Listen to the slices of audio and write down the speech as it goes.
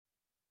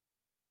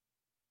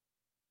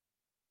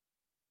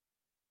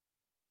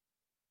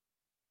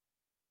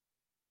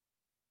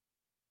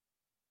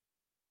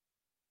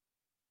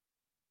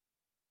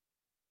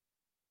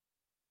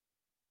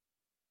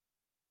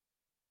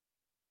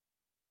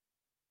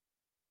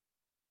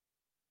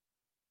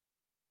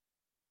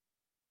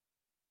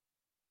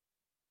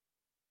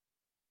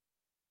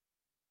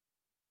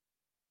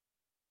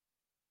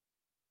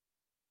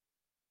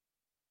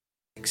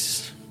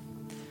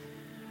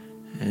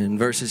And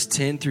verses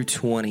 10 through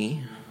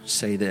 20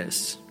 say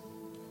this.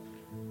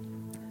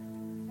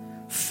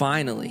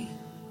 Finally,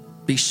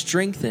 be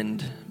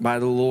strengthened by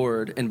the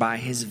Lord and by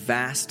his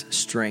vast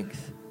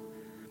strength.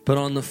 Put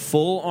on the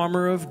full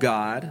armor of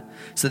God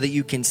so that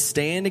you can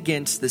stand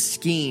against the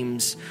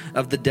schemes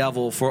of the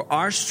devil. For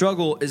our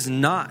struggle is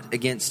not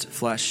against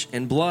flesh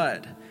and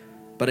blood,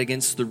 but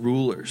against the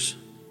rulers,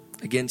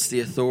 against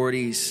the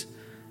authorities,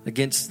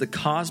 against the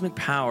cosmic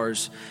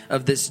powers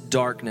of this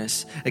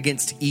darkness,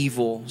 against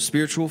evil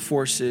spiritual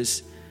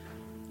forces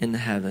in the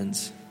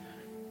heavens.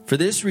 For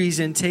this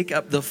reason, take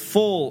up the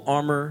full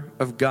armor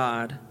of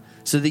God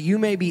so that you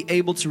may be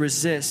able to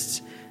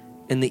resist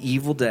in the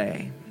evil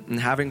day, and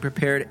having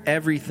prepared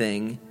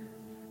everything,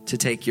 to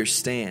take your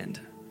stand.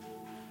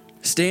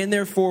 Stand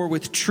therefore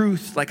with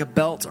truth like a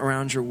belt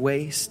around your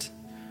waist,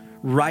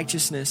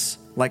 righteousness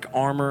like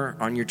armor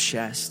on your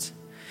chest,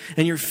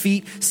 and your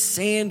feet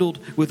sandaled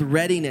with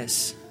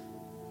readiness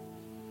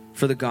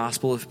for the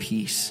gospel of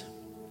peace.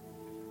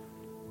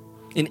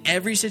 In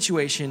every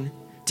situation,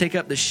 take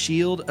up the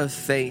shield of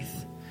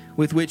faith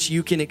with which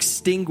you can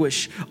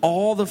extinguish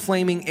all the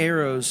flaming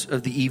arrows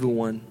of the evil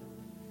one.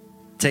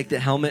 Take the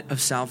helmet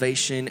of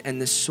salvation and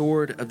the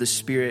sword of the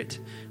Spirit,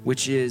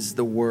 which is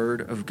the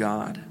word of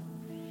God.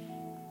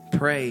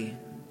 Pray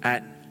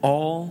at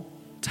all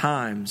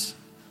times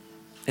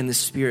in the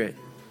Spirit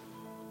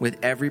with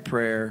every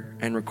prayer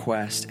and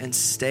request, and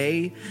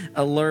stay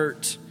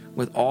alert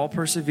with all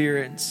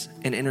perseverance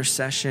and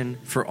intercession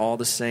for all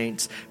the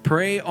saints.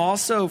 Pray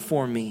also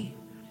for me,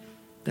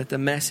 that the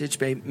message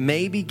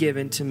may be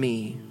given to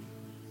me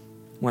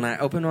when I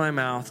open my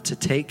mouth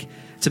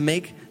to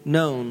make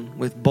known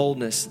with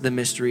boldness the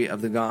mystery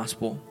of the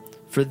gospel.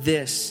 For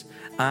this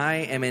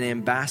I am an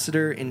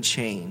ambassador in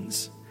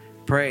chains.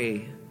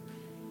 Pray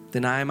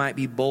that I might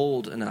be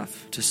bold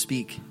enough to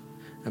speak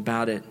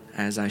about it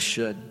as I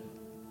should.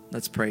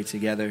 Let's pray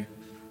together.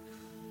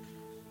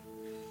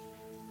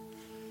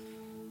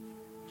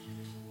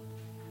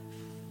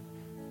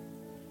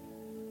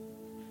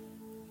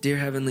 Dear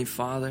Heavenly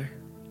Father,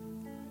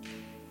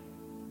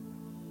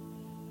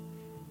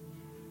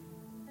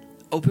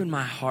 open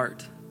my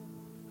heart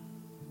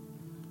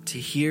to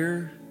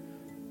hear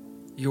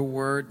your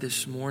word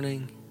this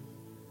morning.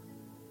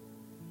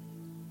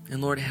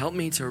 And Lord, help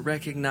me to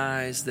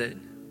recognize that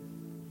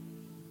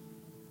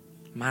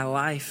my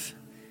life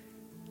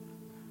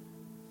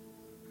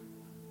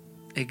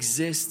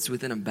exists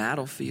within a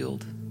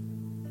battlefield.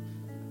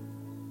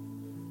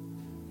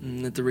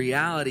 And that the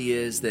reality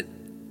is that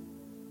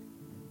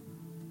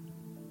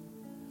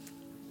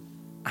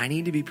I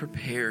need to be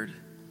prepared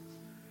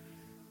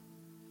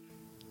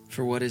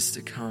for what is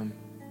to come.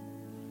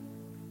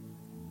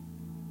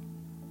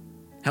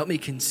 Help me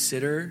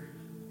consider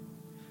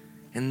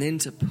and then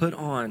to put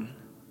on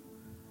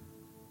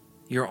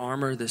your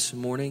armor this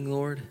morning,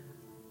 Lord,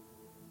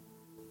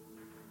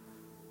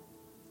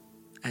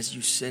 as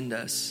you send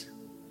us.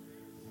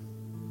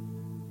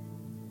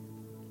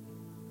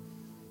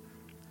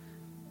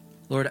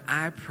 Lord,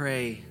 I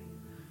pray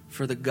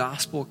for the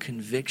gospel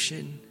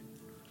conviction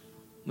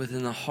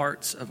within the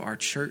hearts of our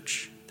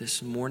church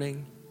this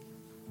morning.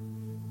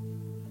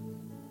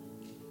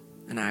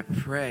 And I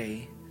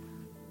pray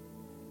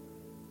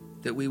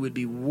that we would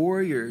be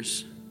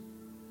warriors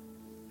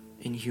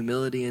in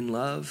humility and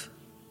love,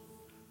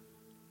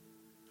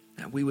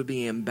 that we would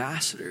be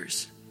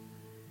ambassadors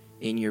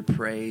in your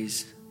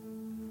praise,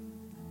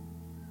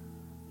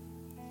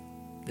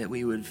 that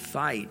we would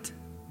fight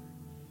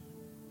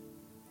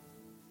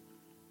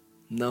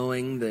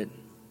knowing that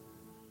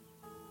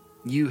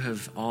you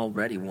have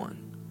already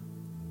won.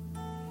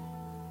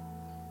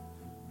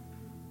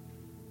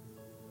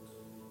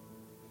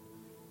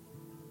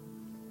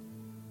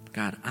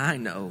 God, I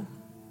know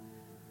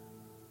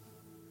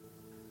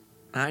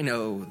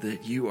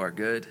that you are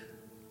good.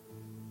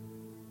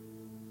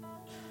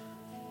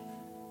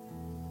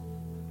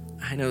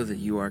 I know that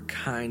you are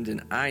kind,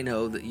 and I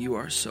know that you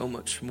are so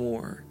much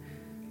more.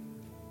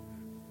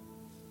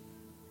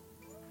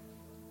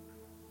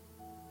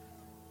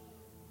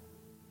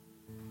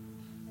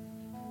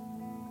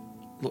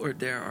 Lord,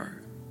 there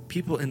are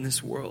people in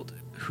this world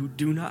who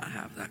do not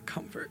have that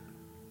comfort.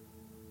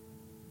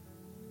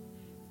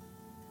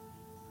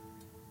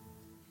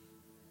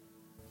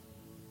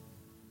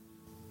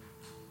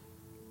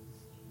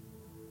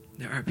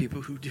 There are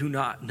people who do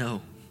not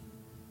know.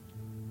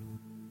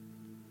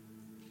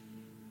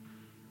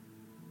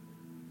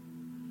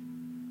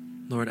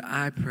 Lord,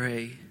 I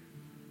pray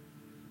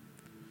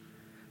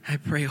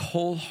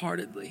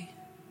wholeheartedly.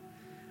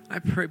 I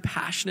pray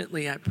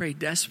passionately. I pray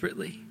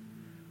desperately.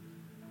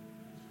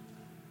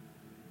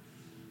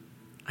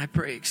 I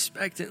pray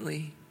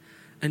expectantly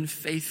and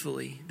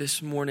faithfully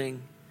this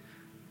morning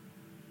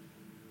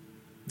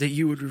that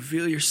you would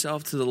reveal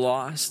yourself to the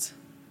lost.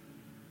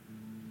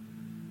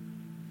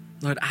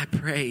 Lord, I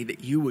pray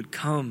that you would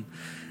come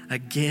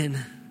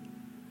again.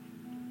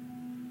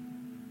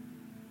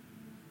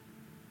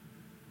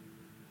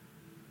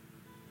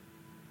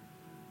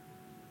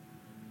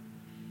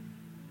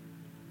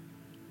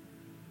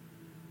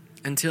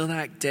 Until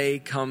that day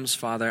comes,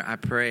 Father, I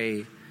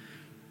pray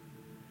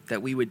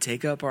that we would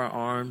take up our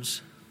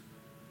arms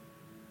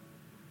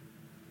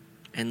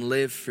and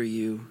live for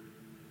you.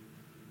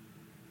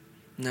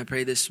 And I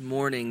pray this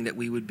morning that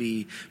we would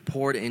be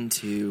poured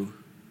into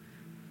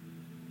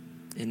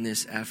in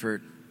this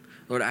effort.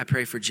 Lord, I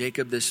pray for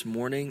Jacob this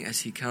morning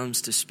as he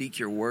comes to speak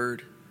your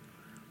word.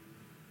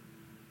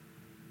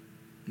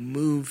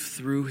 Move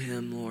through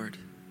him, Lord.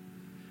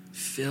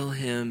 Fill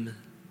him.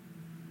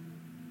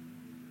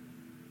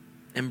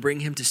 And bring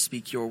him to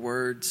speak your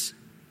words.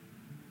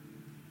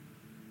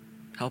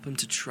 Help him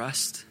to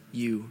trust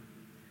you.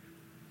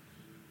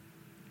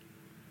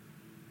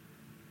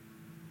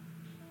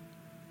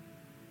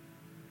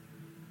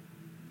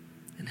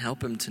 And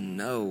help him to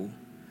know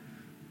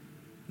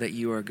that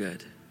you are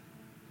good.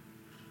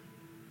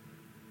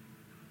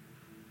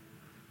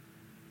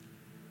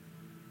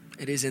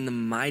 It is in the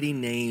mighty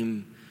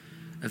name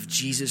of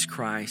Jesus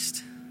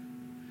Christ,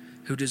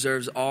 who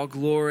deserves all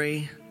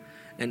glory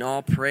and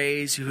all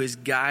praise, who has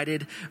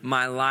guided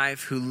my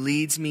life, who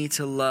leads me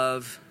to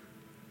love,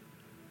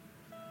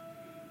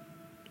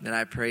 that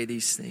I pray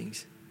these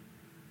things.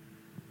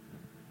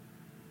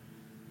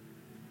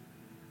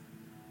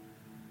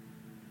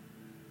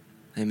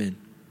 Amen.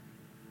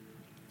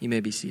 You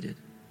may be seated.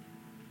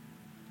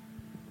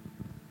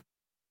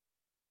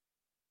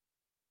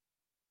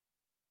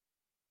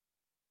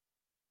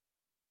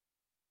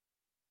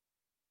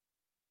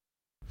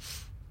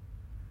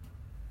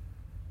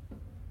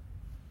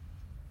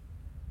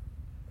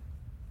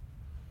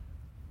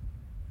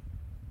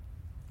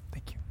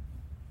 Thank you.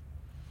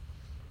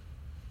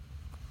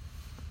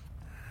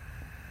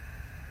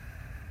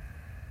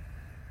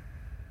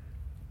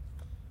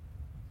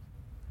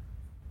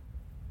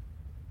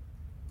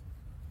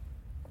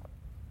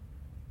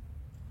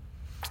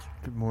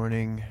 Good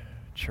morning,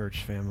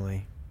 church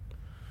family.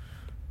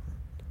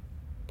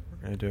 We're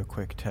going to do a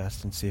quick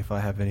test and see if I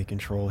have any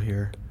control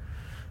here.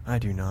 I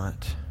do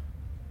not.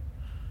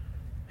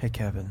 Hey,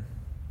 Kevin.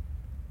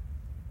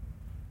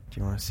 Do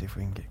you want to see if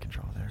we can get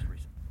control there?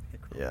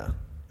 Yeah.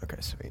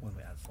 Okay, sweet. When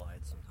we add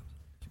slides.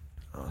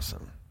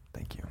 Awesome.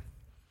 Thank you.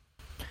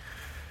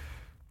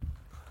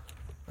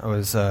 I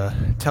was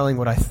telling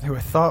who I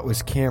thought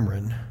was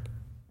Cameron.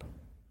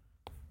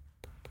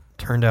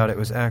 Turned out it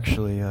was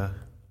actually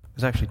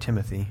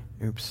Timothy.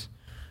 Oops.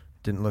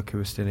 Didn't look who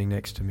was sitting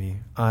next to me.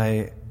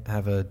 I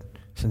have a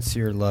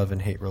sincere love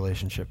and hate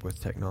relationship with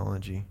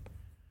technology.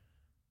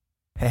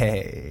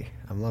 Hey,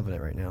 I'm loving it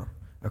right now.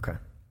 Okay.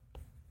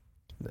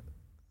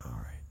 All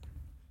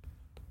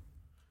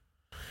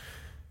right.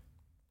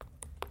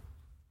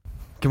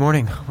 Good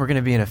morning. We're going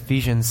to be in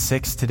Ephesians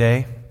 6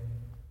 today.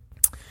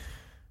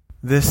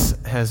 This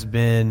has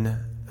been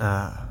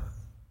a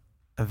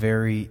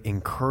very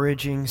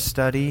encouraging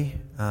study,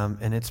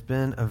 and it's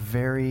been a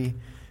very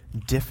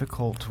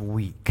difficult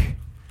week.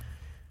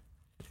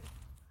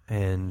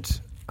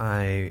 And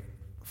I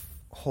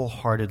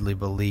wholeheartedly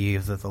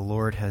believe that the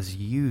Lord has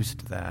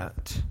used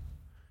that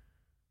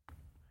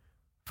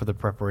for the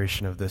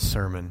preparation of this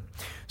sermon.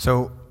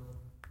 So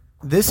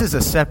this is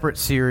a separate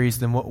series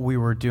than what we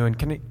were doing.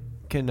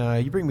 Can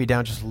you bring me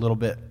down just a little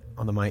bit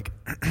on the mic?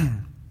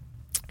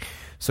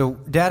 So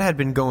Dad had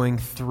been going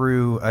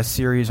through a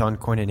series on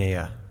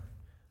koinonia,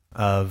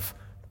 of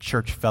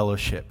church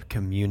fellowship,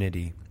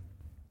 community.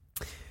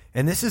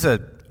 And this is a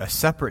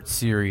separate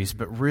series,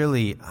 but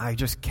really I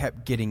just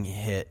kept getting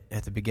hit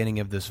at the beginning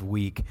of this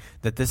week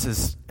that this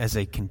is as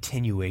a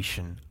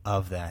continuation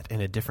of that in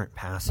a different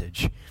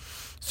passage.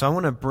 So I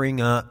want to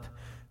bring up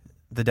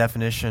the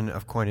definition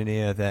of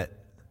koinonia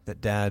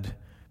that Dad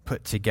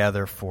put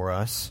together for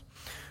us.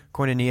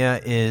 Koinonia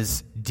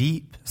is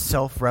deep,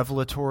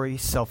 self-revelatory,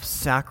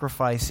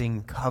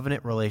 self-sacrificing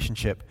covenant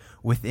relationship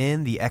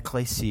within the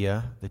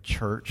ecclesia, the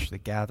church, the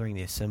gathering,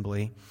 the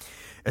assembly,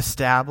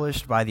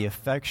 established by the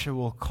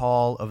effectual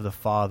call of the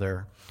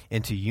Father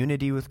into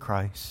unity with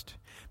Christ,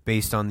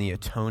 based on the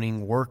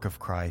atoning work of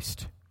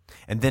Christ,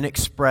 and then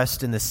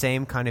expressed in the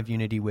same kind of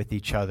unity with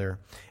each other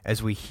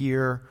as we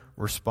hear,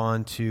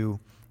 respond to,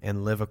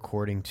 and live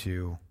according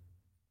to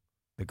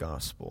the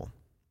gospel.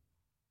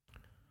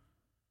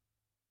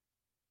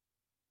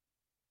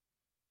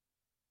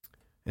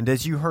 And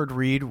as you heard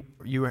read,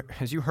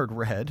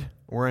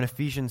 we're in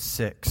Ephesians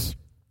 6.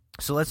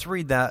 So let's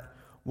read that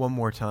one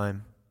more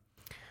time.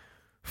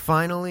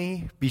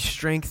 Finally, be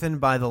strengthened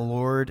by the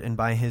Lord and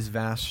by his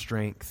vast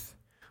strength.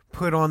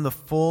 Put on the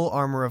full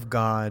armor of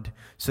God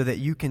so that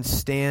you can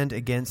stand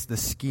against the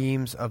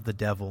schemes of the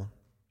devil.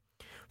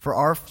 For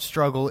our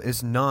struggle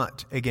is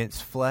not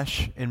against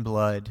flesh and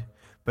blood,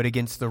 but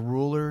against the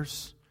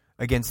rulers,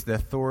 against the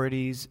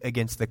authorities,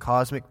 against the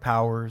cosmic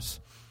powers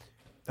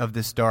of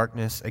this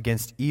darkness,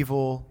 against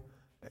evil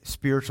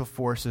spiritual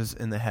forces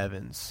in the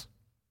heavens.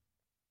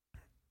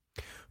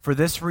 For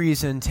this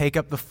reason, take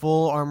up the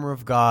full armor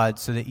of God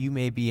so that you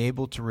may be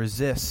able to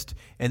resist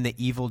in the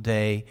evil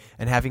day,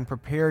 and having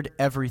prepared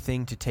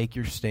everything to take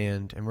your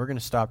stand. And we're going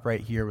to stop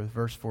right here with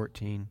verse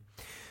 14.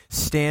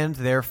 Stand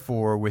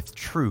therefore with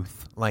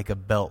truth like a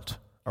belt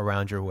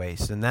around your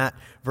waist. And that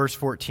verse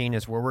 14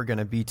 is where we're going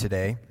to be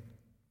today.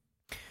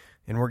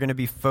 And we're going to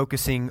be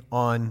focusing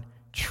on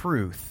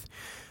truth.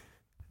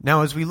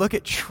 Now, as we look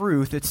at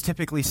truth, it's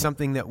typically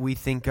something that we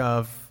think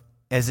of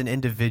as an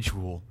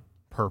individual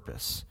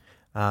purpose.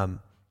 But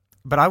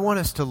I want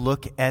us to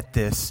look at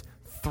this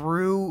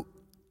through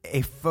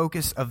a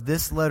focus of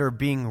this letter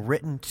being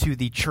written to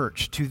the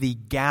church, to the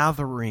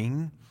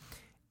gathering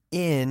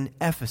in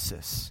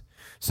Ephesus.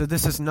 So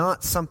this is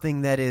not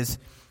something that is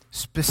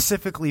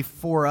specifically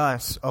for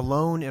us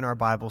alone in our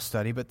Bible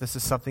study, but this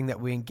is something that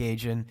we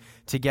engage in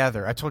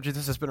together. I told you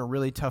this has been a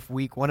really tough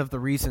week. One of the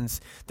reasons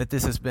that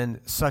this has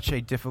been such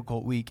a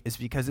difficult week is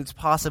because it's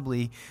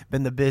possibly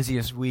been the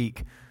busiest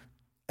week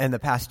in the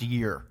past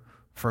year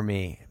for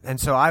me. And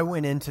so I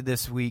went into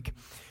this week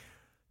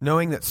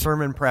knowing that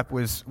sermon prep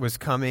was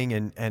coming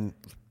and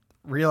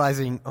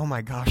realizing, oh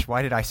my gosh,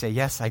 why did I say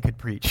yes, I could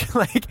preach?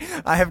 Like,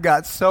 I have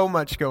got so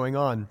much going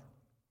on.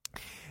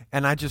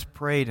 And I just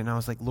prayed and I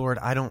was like, Lord,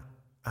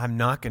 I'm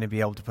not going to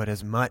be able to put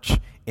as much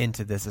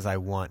into this as I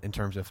want in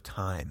terms of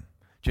time.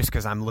 Just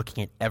because I'm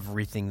looking at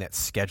everything that's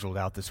scheduled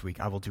out this week,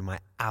 I will do my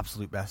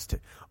absolute best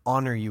to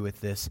honor you with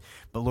this.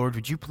 But Lord,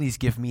 would you please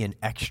give me an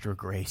extra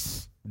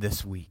grace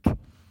this week?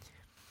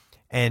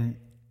 And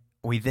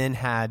we then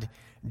had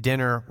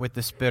dinner with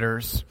the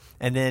Spitters,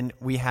 and then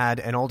we had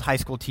an old high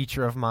school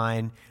teacher of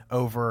mine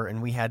over,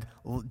 and we had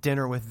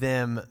dinner with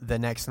them the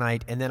next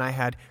night, and then I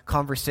had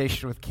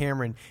conversation with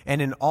Cameron.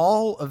 And in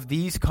all of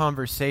these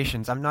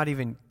conversations, I'm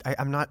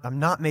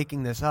not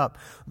making this up,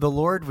 the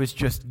Lord was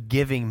just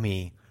giving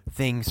me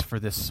things for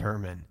this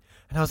sermon.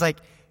 And I was like,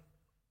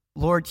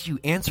 Lord, you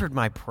answered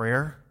my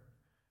prayer.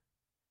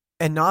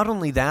 And not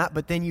only that,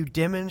 but then you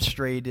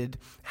demonstrated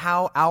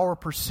how our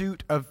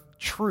pursuit of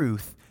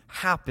truth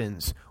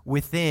happens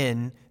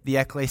within the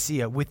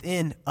ecclesia,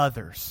 within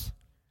others,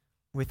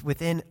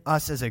 within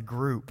us as a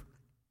group.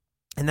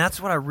 And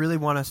that's what I really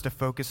want us to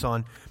focus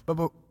on.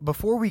 But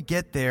before we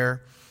get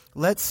there,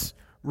 let's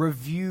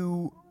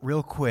review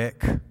real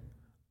quick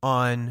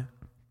on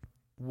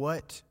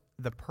what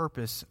the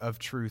purpose of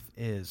truth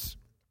is.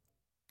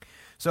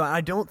 So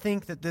I don't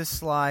think that this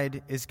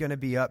slide is going to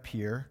be up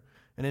here.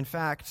 And in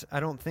fact, I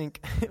don't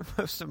think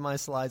most of my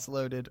slides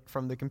loaded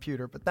from the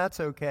computer, but that's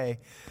okay,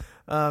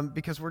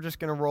 because we're just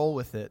going to roll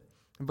with it.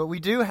 But we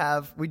do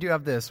have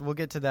this. We'll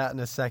get to that in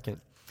a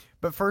second.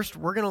 But first,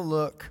 we're going to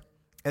look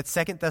at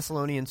 2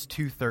 Thessalonians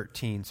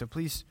 2:13. So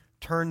please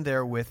turn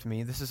there with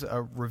me. This is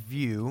a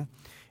review.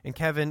 And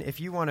Kevin, if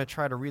you want to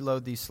try to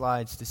reload these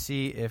slides to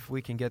see if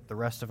we can get the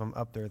rest of them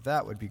up there,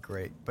 that would be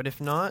great. But if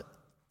not,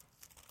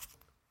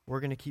 we're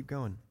going to keep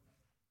going.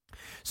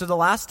 So the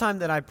last time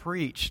that I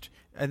preached,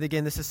 and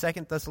again, this is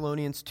 2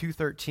 Thessalonians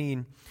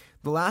 2:13.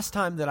 The last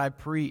time that I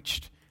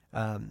preached,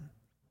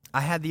 I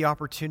had the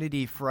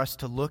opportunity for us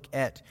to look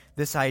at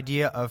this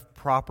idea of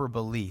proper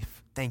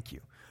belief. Thank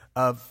you.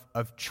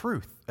 Of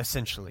truth,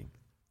 essentially.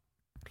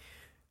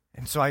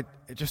 And so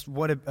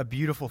what a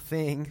beautiful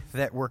thing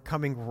that we're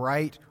coming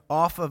right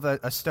off of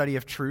a study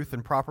of truth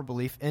and proper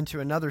belief into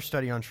another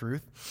study on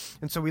truth.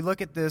 And so we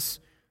look at this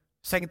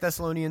 2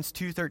 Thessalonians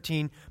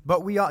 2:13,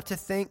 but we ought to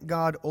thank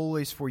God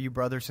always for you,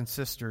 brothers and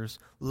sisters,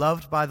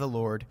 loved by the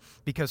Lord,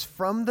 because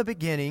from the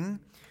beginning,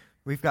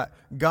 we've got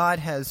God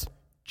has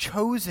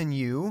chosen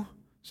you,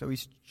 so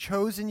He's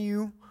chosen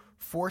you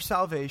for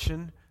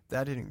salvation.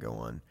 That didn't go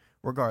on,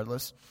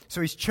 regardless. So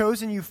He's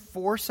chosen you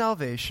for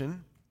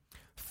salvation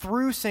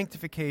through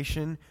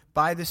sanctification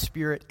by the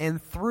Spirit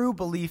and through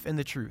belief in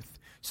the truth.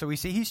 So we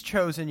see He's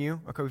chosen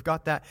you. Okay, we've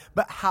got that.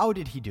 But how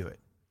did He do it?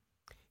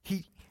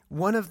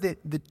 One of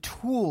the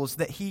tools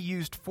that He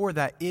used for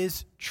that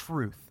is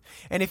truth.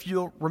 And if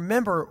you'll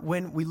remember,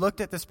 when we looked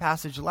at this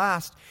passage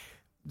last,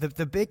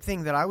 the big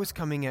thing that I was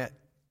coming at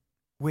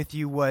with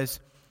you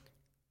was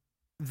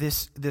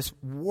this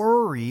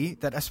worry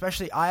that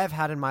especially I have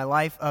had in my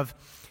life of,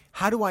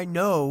 how do I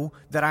know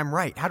that I'm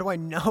right? How do I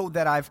know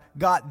that I've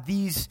got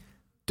these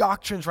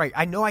doctrines right?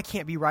 I know I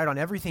can't be right on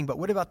everything, but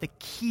what about the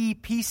key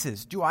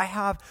pieces? Do I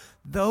have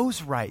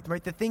those right?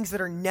 The things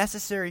that are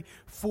necessary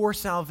for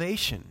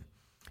salvation.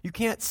 You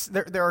can't.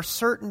 There are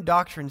certain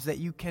doctrines that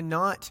you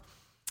cannot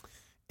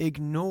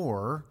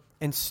ignore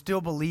and still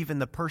believe in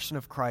the person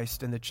of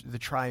Christ and the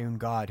triune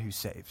God who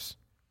saves.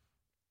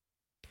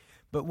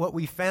 But what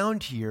we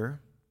found here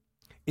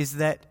is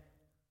that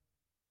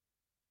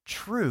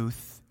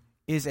truth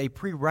is a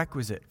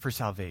prerequisite for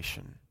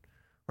salvation,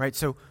 right?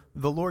 So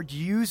the Lord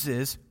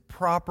uses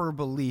proper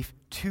belief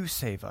to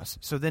save us.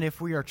 So then if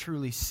we are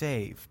truly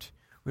saved,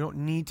 we don't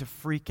need to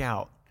freak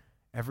out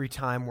every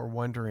time we're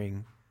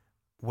wondering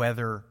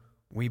whether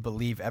we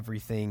believe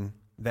everything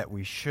that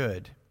we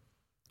should,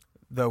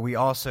 though we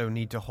also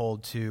need to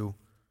hold to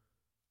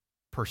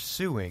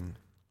pursuing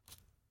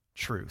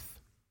truth.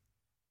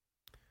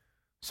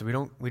 So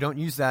we don't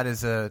use that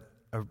as an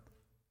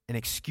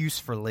excuse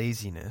for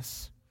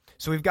laziness.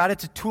 So we've got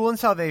it's a tool in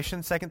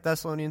salvation, 2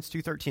 Thessalonians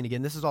 2:13.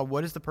 Again, this is all,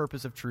 what is the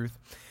purpose of truth?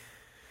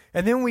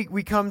 And then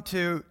we come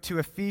to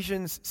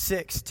Ephesians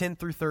 6:10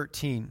 through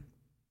 13.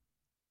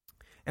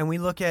 And we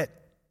look at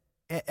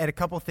at a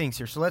couple things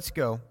here. So let's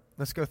go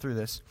through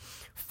this.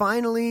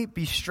 Finally,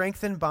 be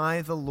strengthened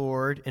by the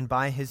Lord and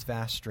by his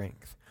vast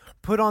strength.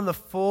 Put on the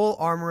full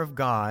armor of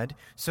God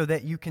so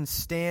that you can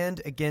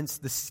stand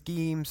against the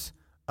schemes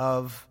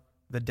of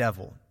the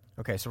devil.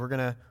 Okay, so we've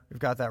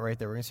got that right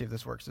there. We're going to see if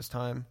this works this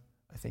time.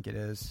 I think it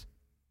is.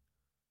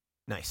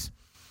 Nice.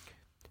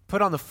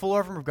 Put on the full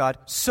armor of God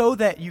so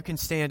that you can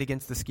stand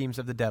against the schemes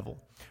of the devil.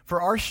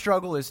 For our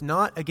struggle is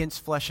not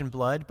against flesh and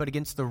blood, but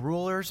against the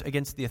rulers,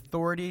 against the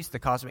authorities, the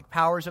cosmic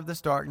powers of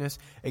this darkness,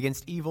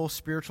 against evil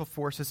spiritual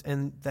forces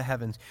in the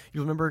heavens.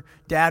 You'll remember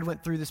Dad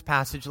went through this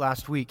passage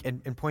last week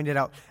and pointed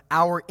out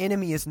our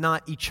enemy is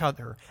not each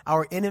other.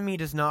 Our enemy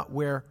does not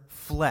wear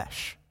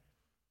flesh.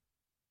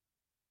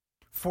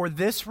 For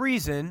this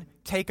reason,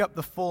 take up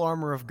the full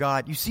armor of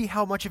God. You see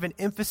how much of an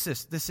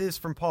emphasis this is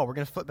from Paul. We're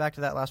going to flip back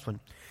to that last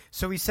one.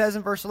 So he says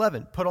in verse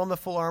 11, put on the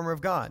full armor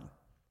of God.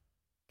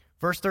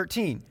 Verse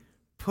 13,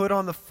 put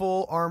on the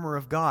full armor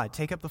of God.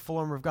 Take up the full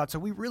armor of God. So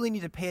we really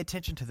need to pay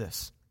attention to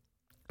this.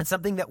 It's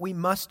something that we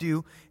must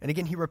do. And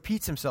again, he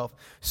repeats himself,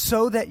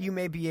 so that you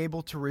may be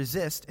able to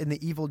resist in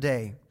the evil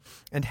day,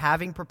 and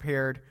having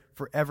prepared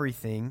for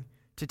everything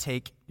to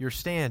take your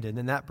stand. And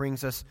then that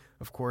brings us,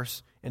 of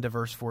course, into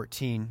verse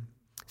 14.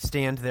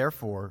 Stand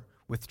therefore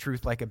with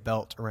truth like a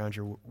belt around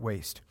your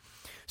waist.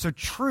 So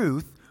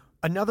truth,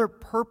 another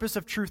purpose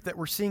of truth that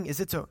we're seeing is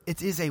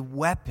it is a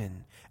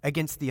weapon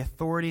against the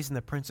authorities and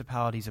the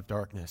principalities of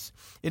darkness.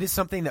 It is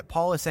something that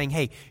Paul is saying,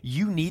 hey,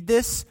 you need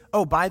this.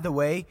 Oh, by the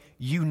way,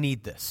 you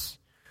need this.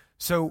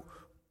 So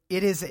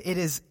it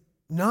is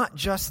not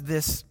just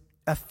this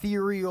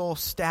ethereal,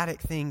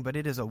 static thing, but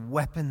it is a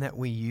weapon that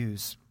we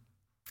use.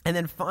 And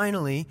then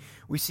finally,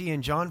 we see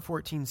in John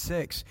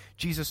 14:6,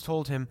 Jesus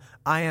told him,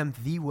 I am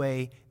the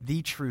way,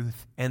 the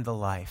truth, and the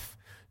life.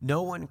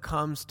 No one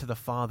comes to the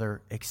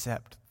Father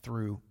except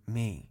through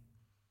me.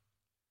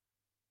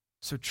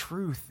 So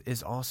truth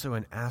is also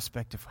an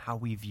aspect of how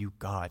we view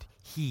God.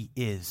 He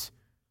is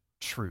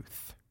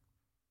truth.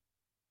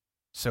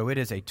 So it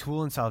is a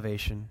tool in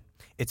salvation.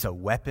 It's a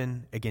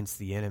weapon against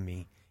the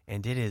enemy.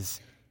 And it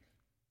is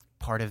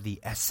part of the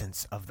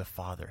essence of the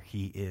Father.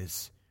 He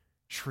is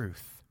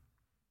truth.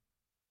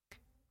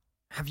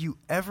 Have you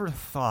ever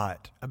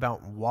thought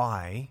about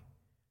why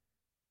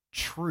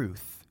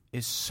truth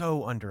is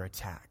so under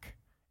attack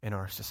in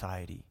our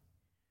society?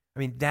 I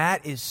mean,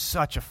 that is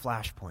such a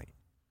flashpoint.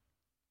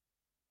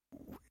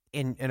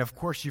 And of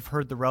course, you've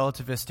heard the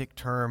relativistic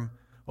term,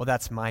 well,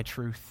 that's my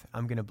truth.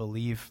 I'm going to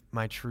believe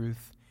my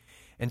truth.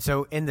 And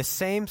so in the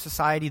same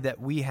society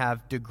that we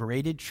have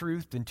degraded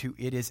truth into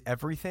it is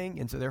everything,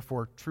 and so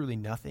therefore truly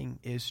nothing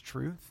is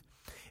truth,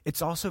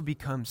 it's also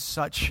become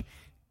such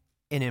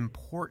an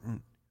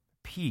important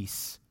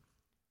piece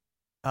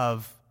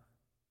of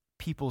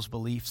people's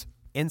beliefs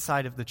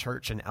inside of the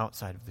church and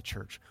outside of the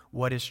church.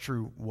 What is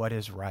true? What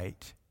is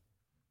right?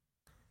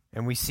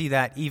 And we see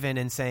that even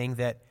in saying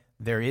that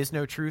there is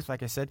no truth,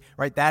 like I said,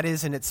 right? That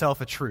is in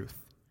itself a truth,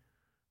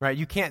 right?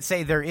 You can't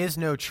say there is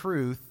no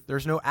truth,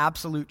 there's no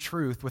absolute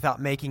truth without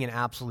making an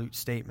absolute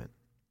statement.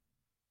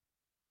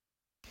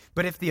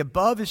 But if the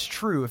above is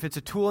true, if it's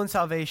a tool in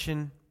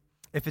salvation,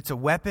 if it's a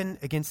weapon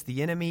against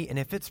the enemy, and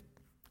if it's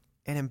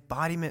an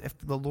embodiment, if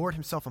the Lord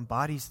himself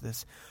embodies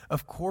this,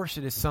 of course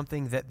it is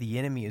something that the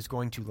enemy is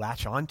going to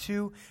latch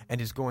onto and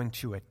is going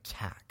to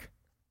attack.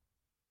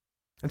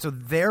 And so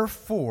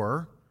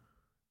therefore,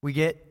 we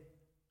get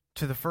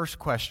to the first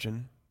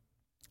question,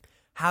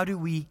 how do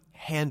we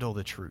handle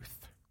the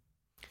truth?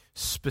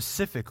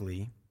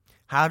 Specifically,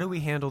 how do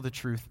we handle the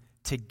truth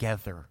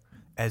together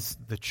as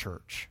the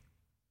church?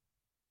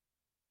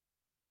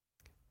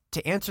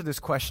 To answer this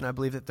question, I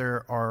believe that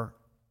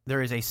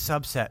there is a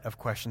subset of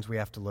questions we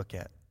have to look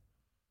at.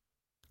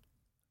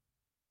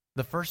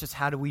 The first is,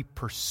 how do we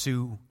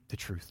pursue the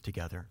truth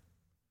together?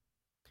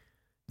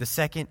 The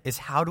second is,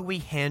 how do we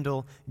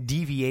handle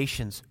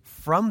deviations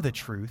from the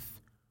truth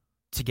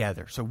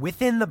together? So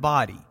within the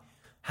body,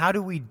 how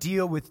do we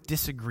deal with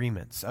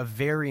disagreements of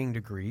varying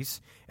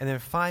degrees? And then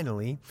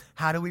finally,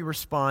 how do we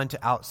respond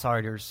to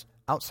outsiders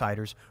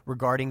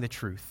regarding the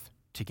truth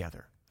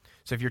together?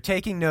 So if you're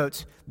taking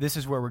notes, this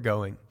is where we're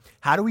going.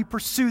 How do we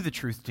pursue the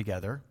truth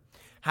together?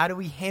 How do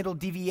we handle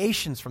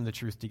deviations from the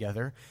truth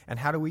together? And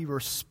how do we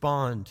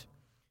respond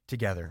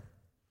together?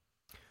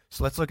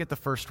 So let's look at the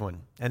first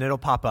one, and it'll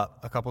pop up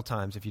a couple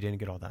times if you didn't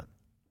get all that.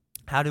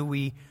 How do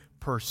we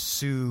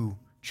pursue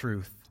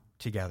truth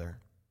together?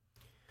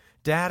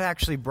 Dad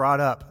actually brought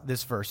up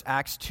this verse,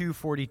 Acts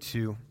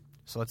 2:42.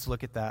 So let's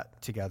look at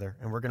that together,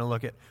 and we're going to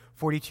look at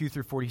 42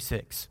 through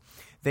 46.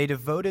 They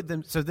devoted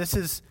them, so this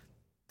is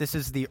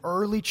the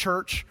early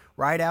church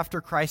right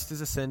after Christ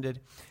has ascended.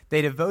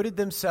 They devoted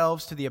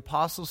themselves to the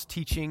apostles'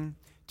 teaching,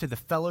 to the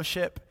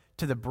fellowship,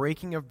 to the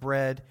breaking of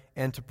bread,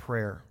 and to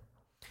prayer.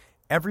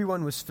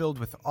 Everyone was filled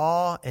with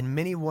awe, and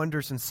many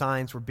wonders and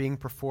signs were being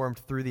performed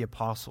through the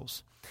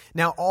apostles.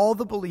 Now all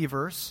the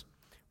believers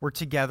were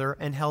together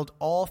and held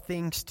all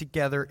things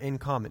together in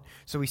common.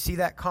 So we see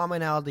that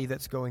commonality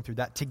that's going through,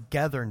 that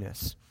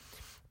togetherness.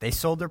 They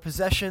sold their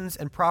possessions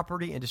and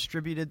property and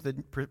distributed the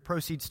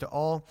proceeds to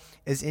all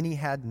as any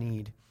had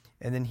need.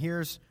 And then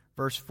here's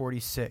verse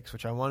 46,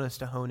 which I want us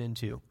to hone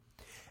into.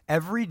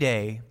 Every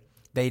day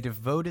they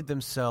devoted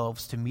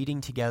themselves to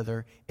meeting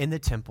together in the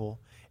temple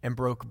and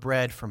broke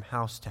bread from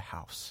house to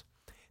house.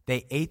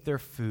 They ate their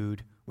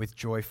food with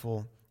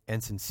joyful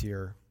and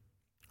sincere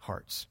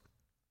hearts.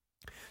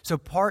 So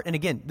and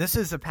again, this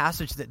is a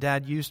passage that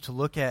Dad used to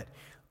look at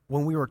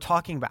when we were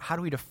talking about how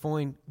do we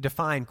define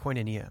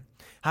koinonia?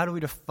 How do we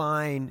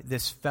define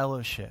this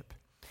fellowship?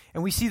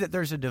 And we see that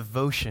there's a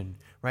devotion,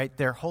 right?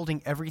 They're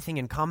holding everything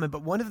in common.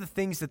 But one of the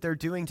things that they're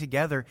doing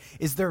together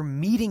is they're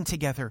meeting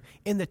together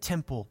in the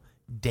temple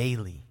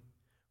daily,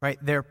 right?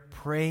 They're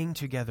praying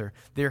together.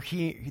 They're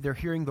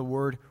hearing the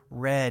word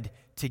read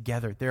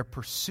together. They're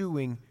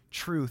pursuing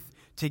truth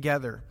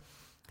together.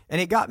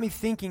 And it got me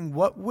thinking,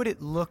 what would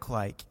it look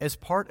like as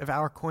part of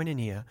our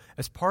koinonia,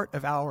 as part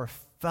of our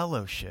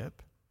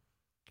fellowship,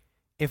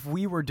 if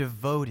we were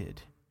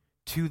devoted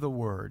to the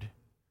word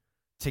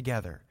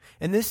together?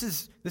 And this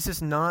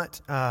is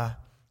not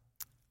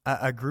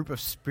a group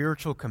of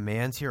spiritual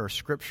commands here or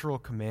scriptural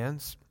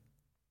commands.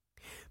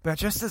 But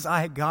just as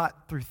I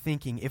got through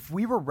thinking, if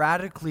we were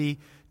radically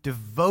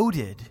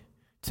devoted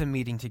to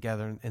meeting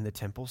together in the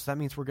temple, so that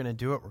means we're going to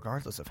do it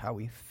regardless of how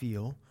we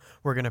feel.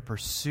 We're going to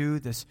pursue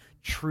this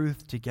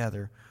truth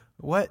together.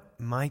 What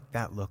might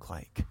that look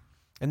like?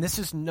 And this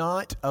is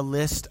not a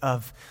list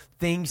of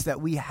things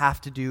that we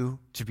have to do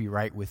to be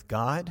right with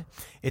God.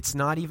 It's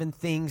not even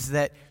things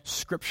that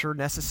Scripture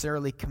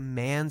necessarily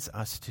commands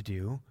us to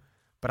do.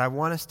 But I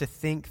want us to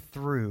think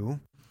through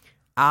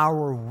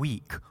our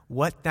week,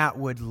 what that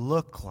would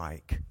look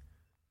like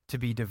to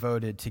be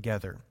devoted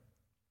together.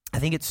 I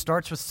think it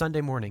starts with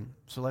Sunday morning,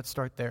 so let's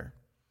start there.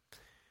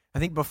 I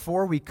think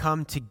before we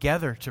come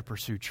together to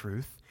pursue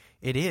truth,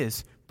 it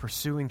is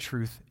pursuing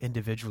truth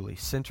individually,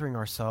 centering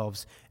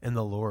ourselves in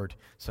the Lord.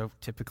 So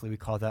typically we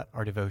call that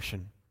our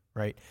devotion,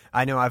 right?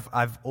 I know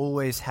I've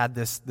always had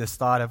this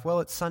thought of, well,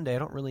 it's Sunday, I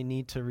don't really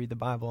need to read the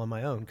Bible on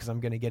my own because I'm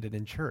going to get it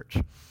in church.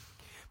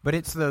 But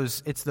it's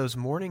those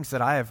mornings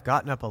that I have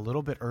gotten up a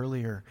little bit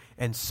earlier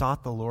and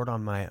sought the Lord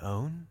on my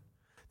own,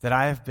 that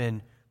I have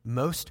been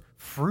most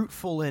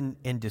fruitful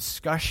in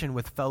discussion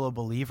with fellow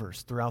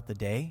believers throughout the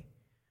day,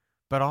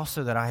 but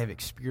also that I have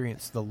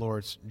experienced the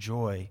Lord's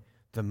joy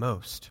the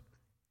most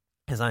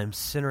as I am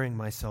centering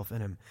myself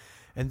in Him.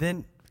 And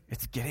then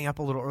it's getting up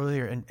a little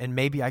earlier, and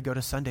maybe I go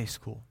to Sunday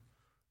school,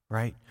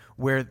 right,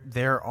 where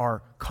there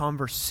are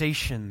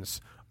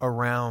conversations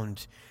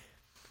around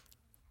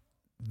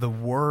the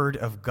Word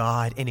of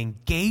God and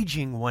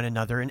engaging one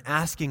another and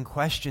asking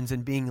questions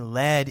and being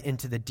led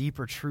into the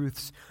deeper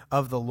truths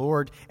of the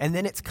Lord. And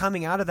then it's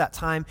coming out of that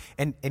time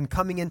and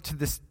coming into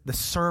the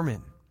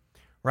sermon,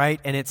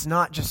 right? And it's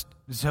not just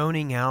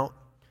zoning out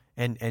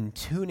and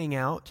tuning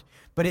out,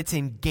 but it's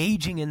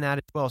engaging in that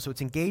as well. So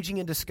it's engaging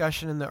in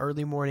discussion in the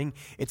early morning.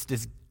 It's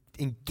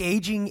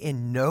engaging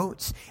in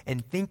notes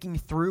and thinking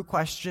through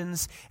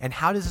questions and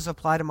how does this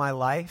apply to my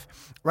life,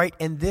 right?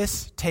 And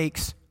this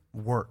takes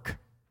work.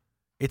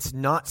 It's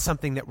not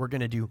something that we're going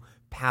to do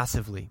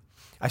passively.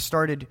 I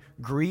started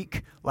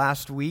Greek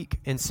last week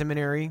in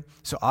seminary,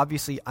 so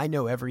obviously I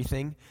know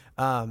everything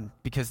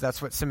because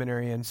that's what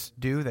seminarians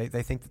do.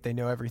 They think that they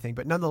know everything.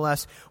 But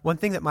nonetheless, one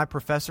thing that my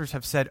professors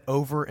have said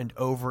over and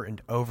over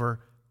and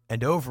over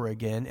and over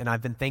again, and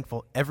I've been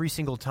thankful every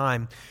single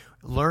time,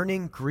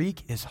 learning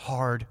Greek is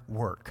hard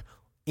work.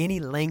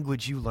 Any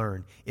language you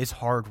learn is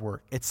hard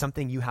work. It's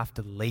something you have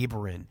to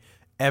labor in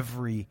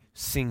every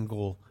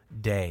single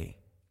day.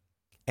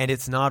 And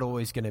it's not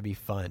always going to be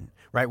fun,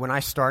 right? When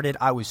I started,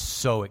 I was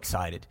so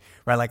excited,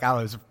 right? Like I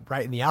was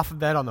writing the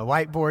alphabet on the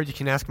whiteboard. You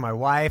can ask my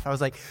wife. I was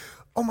like,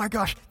 oh my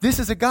gosh, this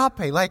is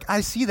agape. Like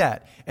I see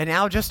that. And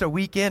now just a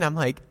week in, I'm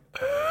like,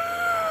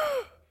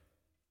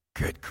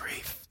 good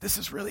grief, this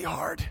is really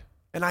hard.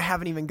 And I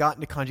haven't even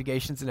gotten to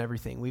conjugations and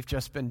everything. We've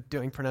just been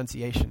doing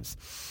pronunciations.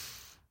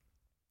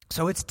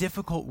 So it's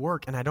difficult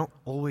work, and I don't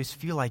always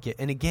feel like it.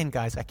 And again,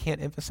 guys, I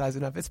can't emphasize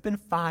enough. It's been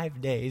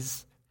 5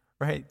 days.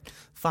 Right?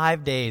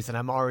 5 days, and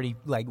I'm already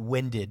like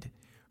winded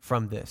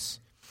from this.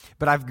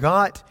 But I've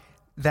got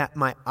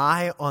my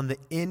eye on the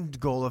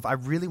end goal of I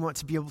really want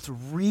to be able to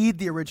read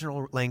the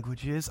original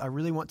languages. I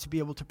really want to be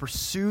able to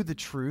pursue the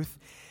truth.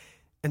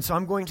 And so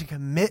I'm going to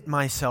commit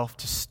myself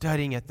to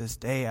studying at this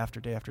day after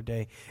day after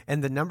day.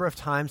 And the number of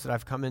times that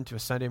I've come into a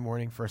Sunday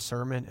morning for a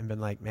sermon and been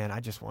like, man,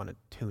 I just want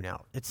to tune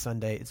out. It's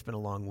Sunday. It's been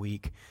a long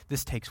week.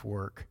 This takes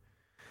work.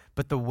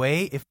 But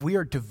if we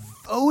are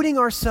devoting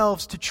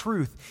ourselves to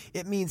truth,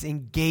 it means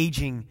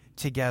engaging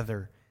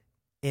together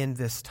in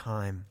this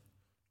time.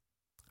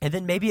 And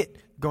then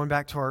going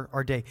back to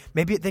our day,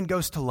 maybe it then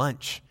goes to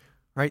lunch,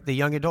 right? The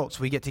young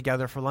adults, we get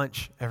together for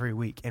lunch every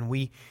week and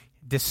we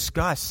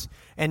discuss.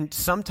 And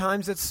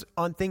sometimes it's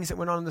on things that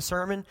went on in the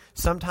sermon.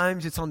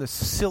 Sometimes it's on the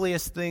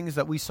silliest things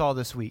that we saw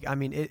this week. I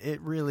mean,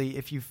 it really,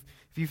 if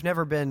you've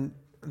never been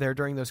there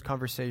during those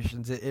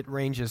conversations, it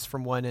ranges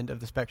from one end of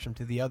the spectrum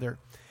to the other.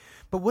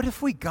 But what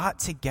if we got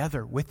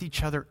together with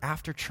each other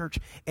after church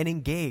and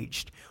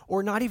engaged?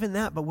 Or not even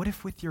that, but what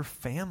if with your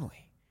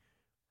family,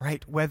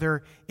 right?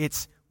 Whether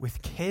it's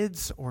with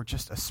kids or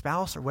just a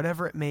spouse or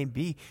whatever it may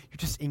be, you're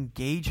just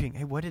engaging.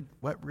 Hey,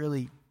 what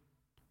really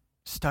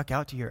stuck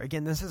out to you?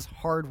 Again, this is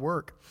hard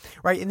work,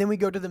 right? And then we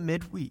go to the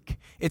midweek.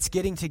 It's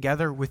getting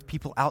together with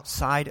people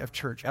outside of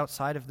church,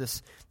 outside of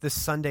this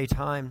Sunday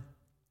time,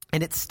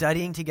 and it's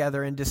studying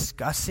together and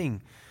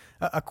discussing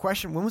a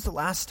question. When was the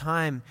last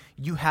time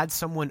you had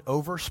someone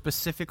over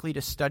specifically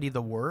to study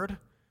the Word?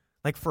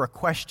 Like for a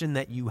question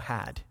that you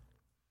had.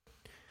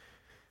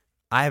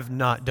 I have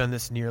not done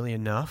this nearly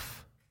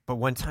enough, but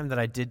one time that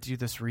I did do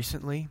this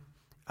recently,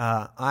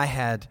 I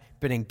had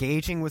been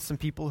engaging with some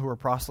people who were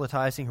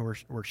proselytizing, who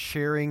were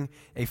sharing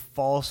a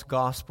false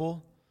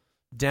gospel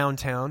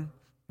downtown.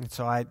 And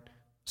so I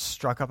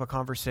struck up a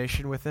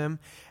conversation with them,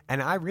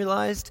 and I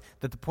realized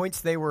that the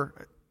points it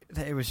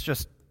was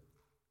just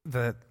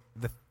the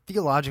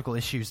theological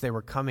issues they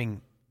were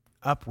coming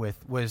up with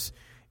was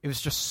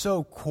just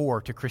so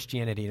core to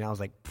Christianity. And I was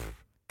like,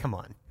 come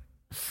on.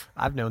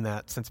 I've known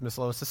that since Miss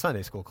Lois'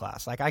 Sunday school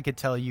class. Like, I could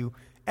tell you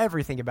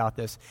everything about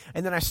this.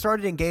 And then I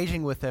started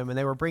engaging with them, and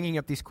they were bringing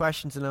up these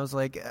questions, and I was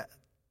like,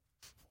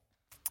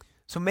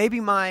 so maybe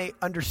my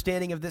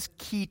understanding of this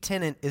key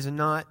tenet is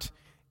not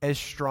as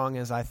strong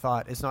as I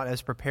thought, is not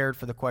as prepared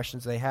for the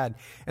questions they had.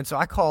 And so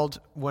I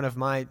called one of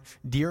my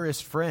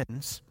dearest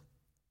friends,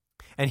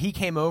 and he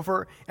came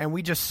over, and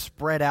we just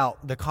spread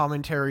out the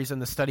commentaries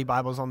and the study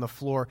Bibles on the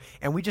floor,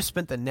 and we just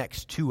spent the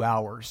next 2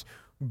 hours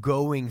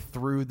going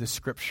through the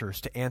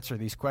scriptures to answer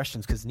these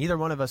questions because neither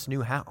one of us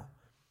knew how.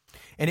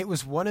 And it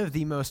was one of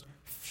the most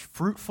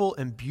fruitful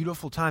and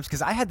beautiful times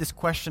because I had this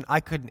question I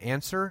couldn't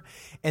answer,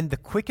 and the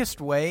quickest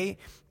way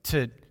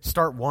to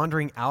start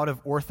wandering out of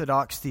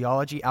orthodox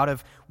theology, out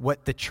of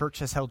what the church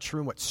has held true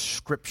and what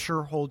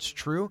Scripture holds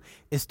true,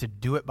 is to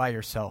do it by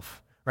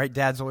yourself. Right?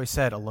 Dad's always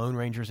said, a lone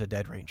ranger's a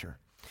dead ranger.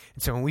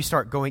 And so when we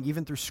start going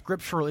even through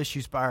scriptural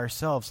issues by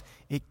ourselves,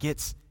 it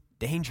gets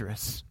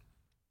dangerous.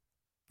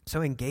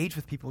 So engage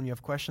with people when you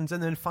have questions.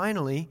 And then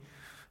finally,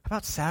 how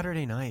about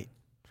Saturday night?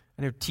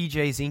 I know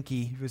TJ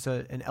Zinke, who was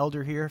an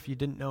elder here, if you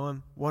didn't know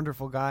him,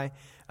 wonderful guy,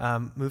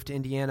 moved to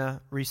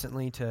Indiana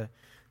recently to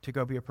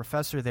go be a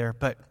professor there.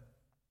 But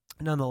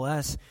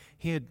nonetheless,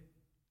 he had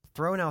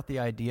thrown out the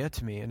idea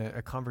to me in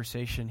a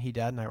conversation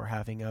Dad and I were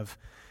having of,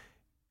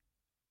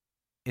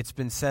 it's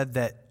been said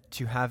that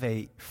to have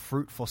a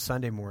fruitful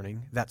Sunday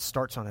morning, that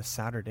starts on a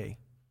Saturday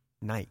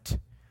night.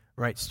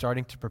 Right,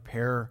 starting to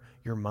prepare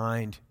your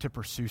mind to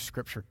pursue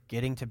Scripture,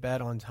 getting to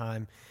bed on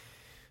time.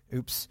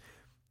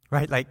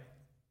 Right, like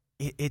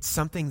it's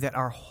something that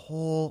our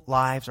whole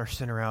lives are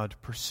centered around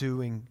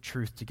pursuing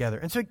truth together.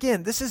 And so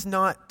again, this is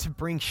not to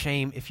bring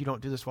shame if you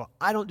don't do this well.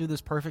 I don't do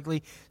this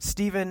perfectly.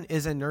 Stephen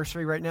is in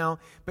nursery right now,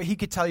 but he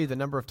could tell you the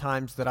number of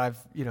times that I've,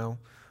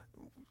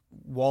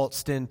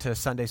 waltzed into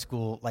Sunday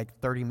school like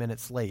 30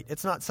 minutes late.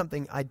 It's not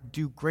something I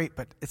do great,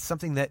 but it's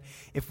something that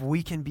if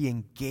we can be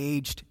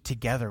engaged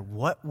together,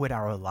 what would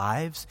our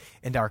lives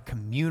and our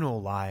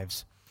communal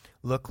lives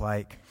look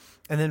like?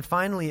 And then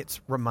finally,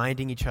 it's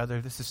reminding each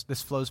other.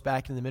 This flows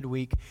back in the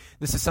midweek.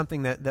 This is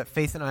something that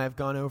Faith and I have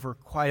gone over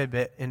quite a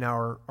bit in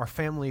our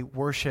family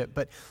worship.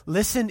 But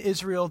listen,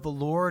 Israel, the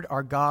Lord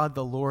our God,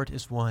 the Lord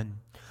is one.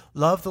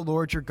 Love the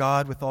Lord your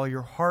God with all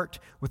your heart,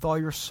 with all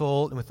your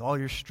soul, and with all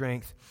your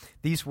strength.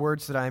 These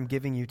words that I am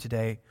giving you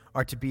today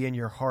are to be in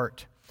your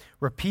heart.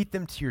 Repeat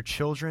them to your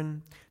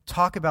children.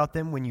 Talk about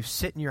them when you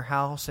sit in your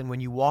house and when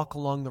you walk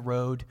along the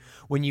road,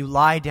 when you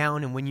lie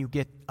down and when you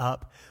get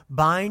up.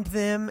 Bind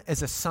them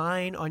as a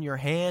sign on your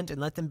hand and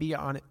let them be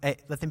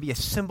a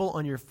symbol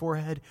on your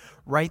forehead.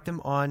 Write them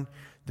on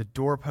the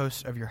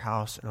doorposts of your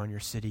house and on your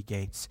city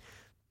gates.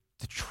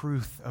 The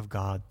truth of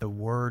God, the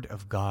Word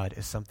of God,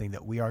 is something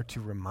that we are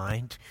to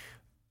remind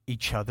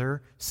each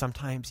other,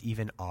 sometimes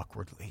even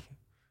awkwardly.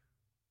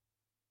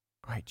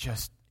 Right?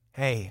 Just,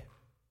 hey,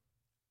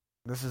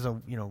 this is a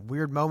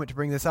weird moment to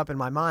bring this up in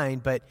my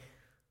mind, but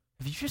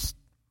have you just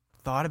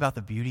thought about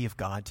the beauty of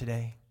God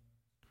today?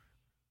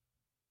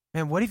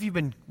 Man, what have you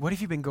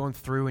been going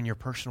through in your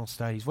personal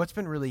studies? What's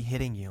been really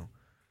hitting you?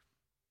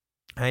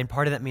 And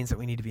part of that means that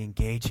we need to be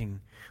engaging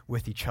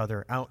with each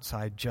other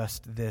outside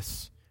just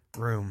this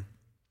room.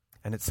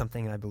 And it's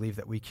something I believe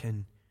that we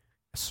can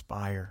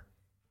aspire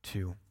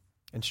to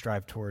and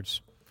strive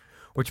towards.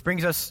 Which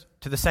brings us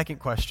to the second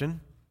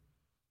question.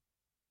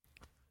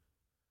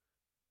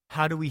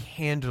 How do we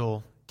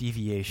handle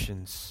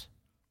deviations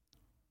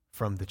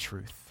from the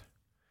truth?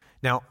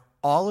 Now,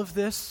 all of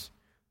this,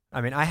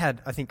 I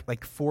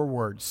think, 4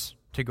 words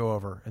to go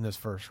over in this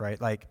verse, right?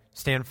 Like,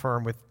 stand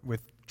firm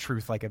with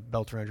truth like a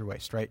belt around your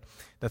waist, right?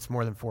 That's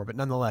more than 4, but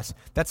nonetheless,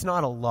 that's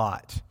not a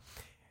lot.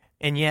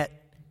 And yet,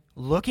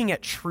 looking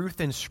at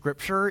truth in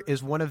Scripture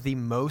is one of the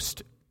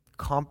most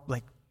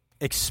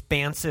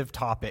expansive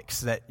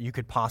topics that you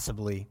could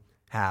possibly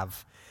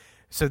have.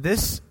 So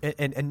this,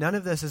 and none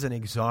of this is an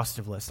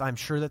exhaustive list. I'm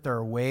sure that there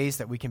are ways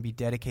that we can be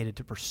dedicated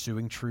to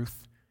pursuing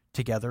truth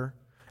together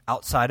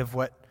outside of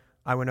what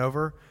I went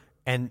over.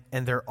 And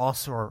there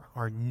also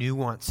are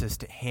nuances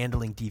to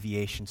handling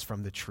deviations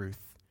from the truth,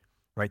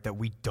 right, that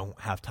we don't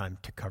have time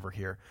to cover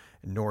here,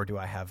 nor do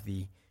I have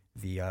the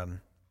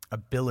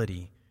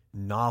ability,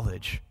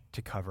 knowledge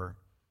to cover.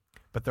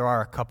 But there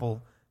are a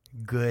couple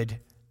good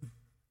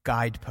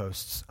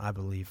guideposts, I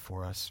believe,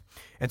 for us.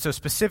 And so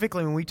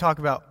specifically when we talk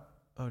about,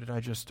 I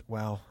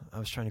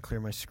was trying to clear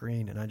my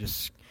screen and I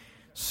just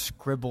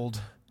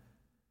scribbled.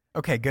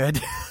 Okay,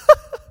 good.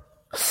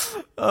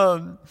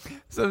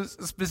 So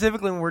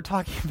specifically when we're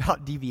talking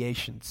about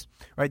deviations,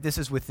 right, this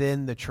is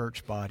within the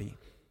church body.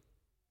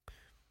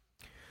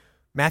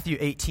 Matthew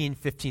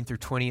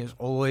 18:15-20 is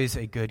always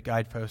a good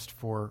guidepost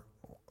for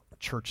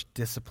church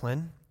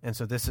discipline. And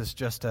so this is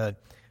just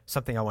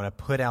something I want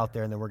to put out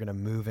there, and then we're going to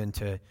move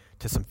into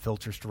some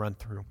filters to run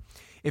through.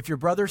 If your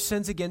brother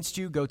sins against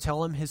you, go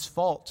tell him his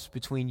fault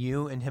between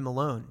you and him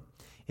alone.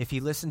 If he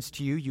listens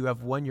to you, you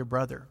have won your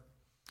brother.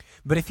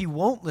 But if he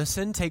won't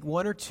listen, take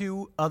one or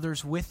two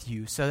others with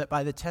you, so that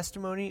by the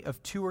testimony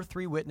of 2 or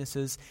 3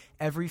 witnesses,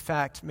 every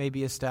fact may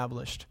be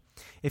established.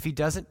 If he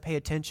doesn't pay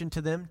attention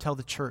to them, tell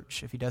the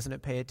church. If he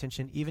doesn't pay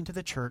attention even to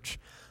the church,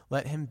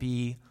 let him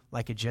be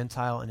like a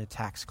Gentile and a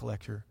tax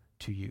collector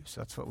to you. So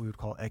that's what we would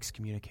call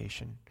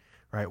excommunication,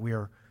 right?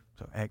 We're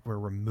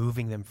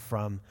removing them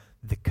from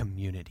the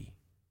community,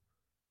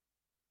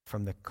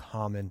 from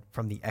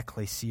the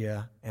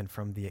ecclesia, and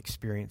from the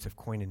experience of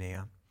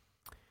koinonia.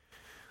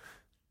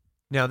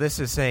 Now, this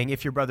is saying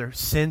if your brother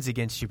sins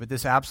against you, but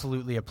this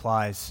absolutely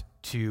applies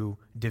to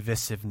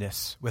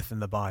divisiveness within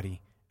the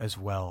body as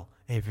well.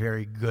 A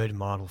very good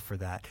model for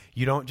that.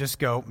 You don't just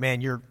go,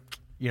 man, you're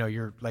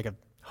like a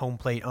home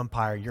plate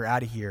umpire, you're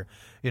out of here.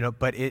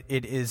 But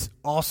it is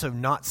also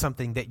not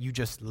something that you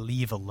just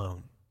leave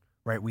alone,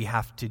 right? We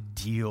have to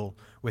deal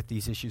with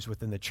these issues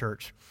within the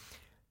church.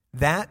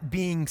 That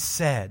being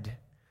said,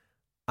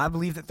 I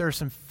believe that there are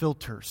some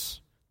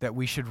filters that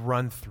we should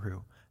run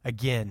through.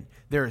 Again,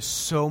 there is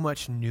so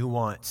much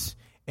nuance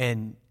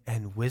and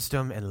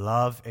wisdom and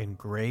love and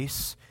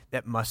grace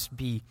that must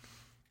be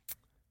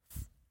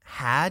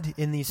had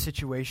in these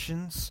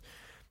situations.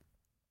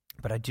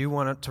 But I do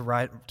want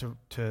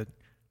to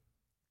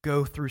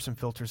go through some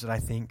filters that I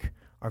think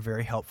are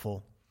very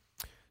helpful.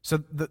 So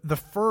the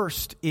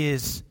first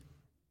is,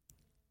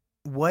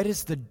 what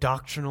is the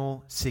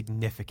doctrinal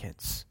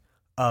significance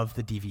of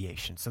the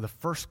deviation? So the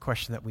first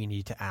question that we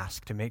need to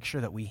ask to make sure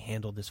that we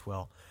handle this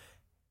well,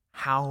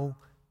 how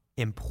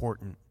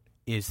important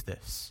is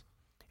this?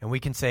 And we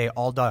can say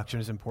all doctrine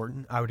is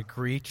important. I would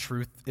agree,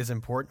 truth is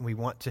important. We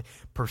want to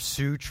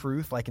pursue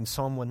truth, like in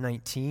Psalm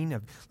 119,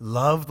 of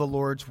love the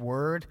Lord's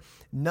word.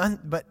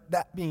 But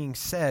that being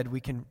said, we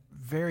can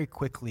very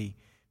quickly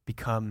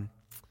become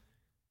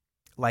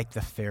like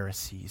the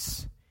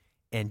Pharisees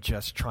and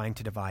just trying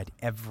to divide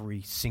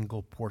every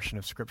single portion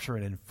of Scripture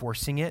and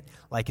enforcing it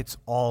like it's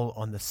all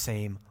on the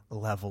same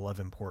level of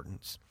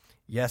importance.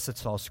 Yes,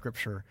 it's all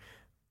Scripture,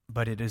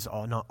 but it is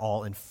not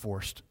all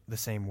enforced the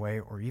same way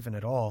or even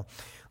at all.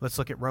 Let's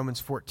look at Romans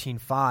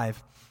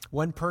 14:5.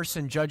 One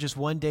person judges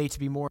one day to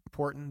be more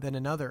important than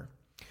another.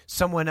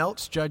 Someone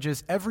else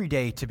judges every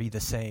day to be the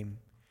same.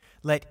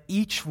 Let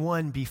each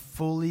one be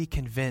fully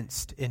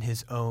convinced in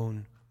his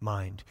own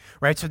mind.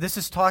 Right? So this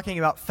is talking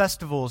about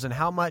festivals and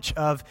how much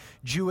of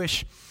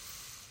Jewish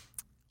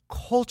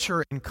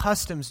culture and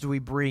customs do we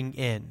bring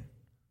in,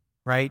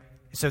 right?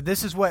 So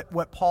this is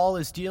what Paul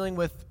is dealing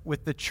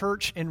with the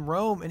church in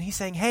Rome, and he's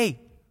saying, hey,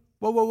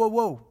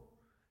 whoa.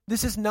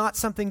 This is not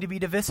something to be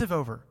divisive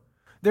over.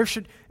 There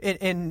should,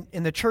 in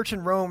the church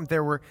in Rome,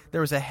 there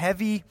was a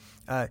heavy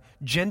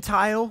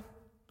Gentile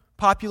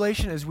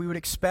population, as we would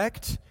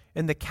expect,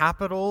 in the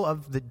capital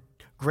of the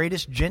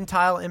greatest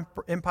Gentile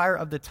empire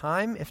of the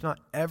time, if not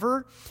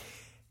ever.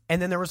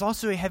 And then there was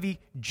also a heavy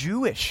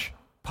Jewish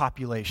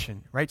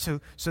population, right? So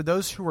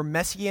those who were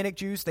Messianic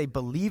Jews, they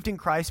believed in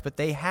Christ, but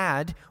they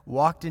had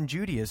walked in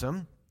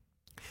Judaism.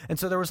 And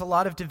so there was a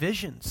lot of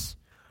divisions.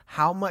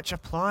 How much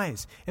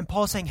applies? And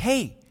Paul's saying,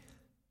 hey,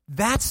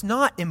 that's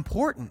not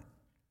important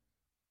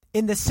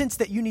in the sense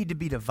that you need to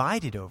be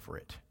divided over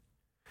it.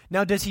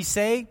 Now, does he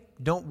say,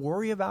 don't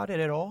worry about it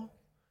at all?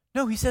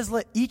 No, he says,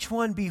 let each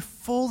one be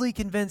fully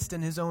convinced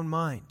in his own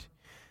mind.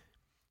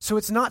 So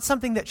it's not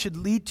something that should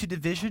lead to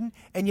division,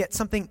 and yet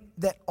something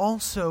that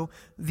also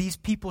these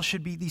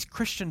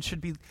Christians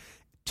should be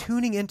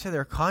tuning into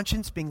their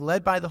conscience, being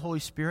led by the Holy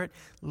Spirit,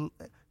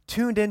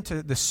 tuned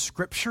into the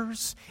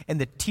Scriptures and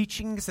the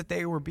teachings that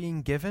they were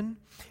being given.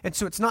 And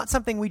so it's not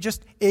something we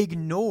just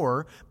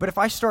ignore, but if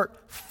I start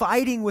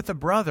fighting with a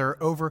brother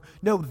over,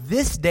 no,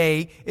 this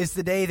day is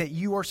the day that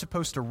you are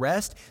supposed to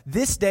rest,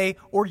 this day,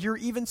 or you're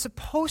even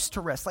supposed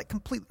to rest, like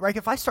completely, right?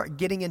 If I start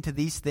getting into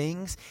these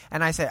things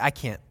and I say, I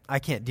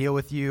can't deal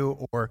with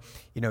you, or,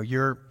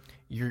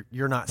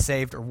 you're not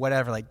saved or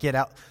whatever, like get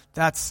out,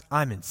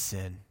 I'm in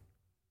sin.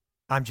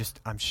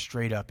 I'm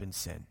straight up in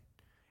sin.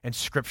 And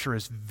Scripture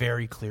is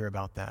very clear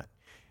about that.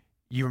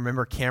 You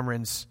remember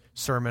Cameron's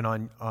sermon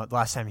on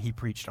last time he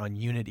preached on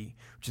unity,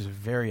 which is a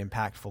very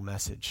impactful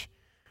message,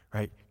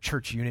 right?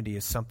 Church unity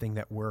is something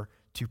that we're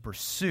to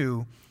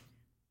pursue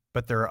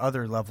but there are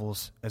other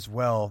levels as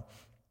well.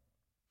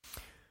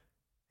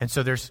 And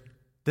so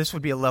this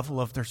would be a level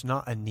of there's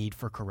not a need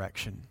for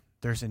correction.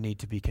 There's a need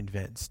to be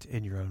convinced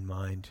in your own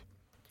mind.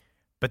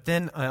 But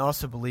then I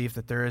also believe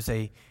that there is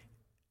a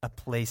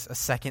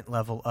second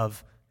level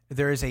of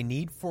there is a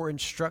need for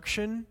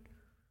instruction,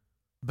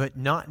 but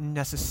not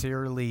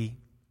necessarily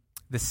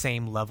the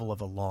same level of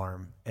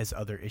alarm as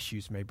other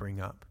issues may bring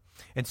up.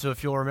 And so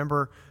if you'll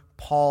remember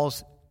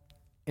Paul's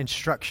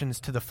instructions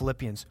to the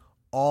Philippians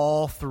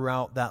all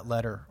throughout that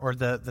letter, or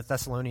the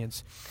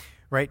Thessalonians,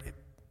 right?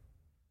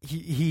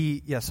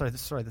 The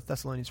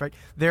Thessalonians, right?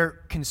 They're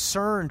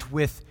concerned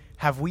with,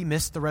 have we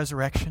missed the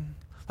resurrection?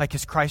 Like,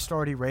 is Christ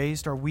already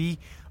raised? Are we,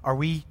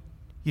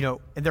 and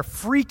they're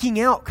freaking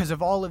out because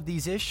of all of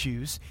these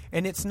issues.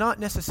 And it's not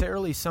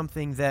necessarily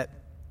something that,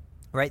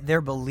 right,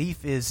 their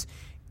belief is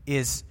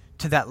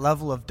to that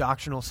level of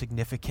doctrinal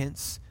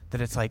significance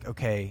that it's like,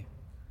 okay,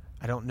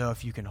 I don't know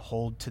if you can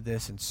hold to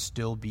this and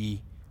still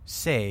be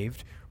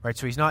saved, right?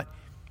 So he's not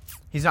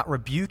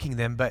rebuking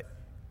them, but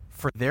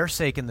for their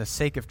sake and the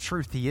sake of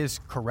truth, he is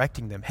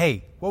correcting them.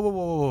 Hey,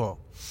 whoa.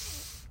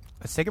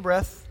 Let's take a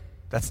breath.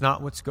 That's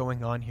not what's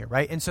going on here,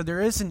 right? And so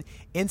there is an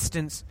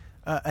instance,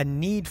 a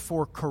need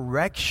for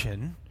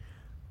correction,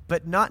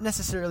 but not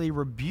necessarily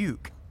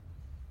rebuke.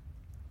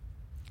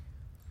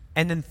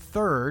 And then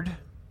third,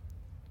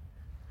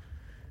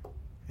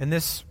 and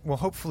this will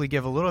hopefully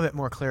give a little bit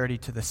more clarity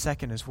to the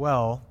second as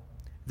well,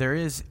 there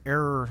is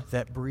error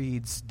that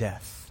breeds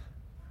death,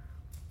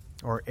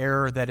 or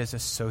error that is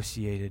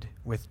associated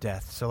with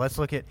death. So let's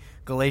look at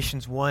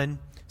Galatians 1,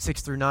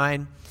 6 through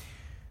 9.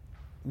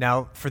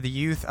 Now, for the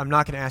youth, I'm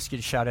not going to ask you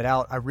to shout it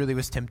out. I really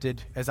was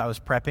tempted as I was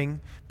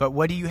prepping. But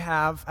what do you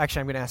have?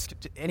 Actually, I'm going to ask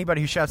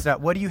anybody who shouts it out,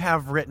 what do you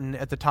have written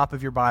at the top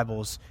of your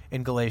Bibles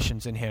in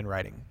Galatians in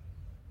handwriting?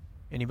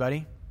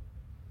 Anybody?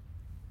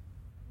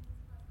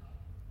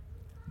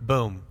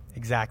 Boom.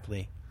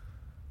 Exactly.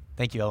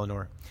 Thank you,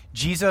 Eleanor.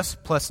 Jesus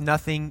plus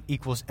nothing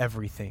equals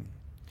everything.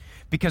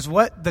 Because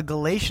what the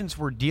Galatians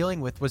were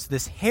dealing with was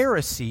this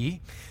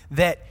heresy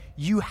that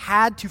you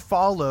had to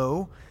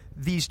follow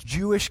these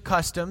Jewish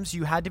customs,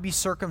 you had to be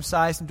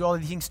circumcised and do all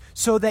of these things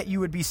so that you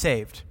would be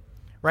saved,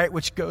 right?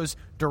 Which goes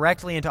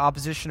directly into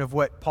opposition of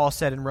what Paul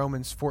said in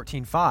Romans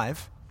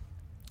 14:5,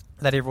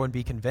 that everyone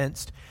be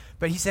convinced.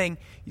 But he's saying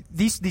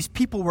these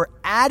people were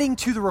adding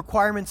to the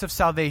requirements of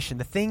salvation,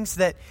 the things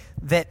that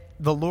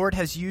the Lord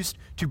has used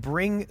to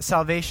bring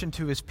salvation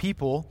to his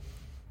people.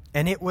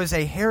 And it was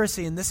a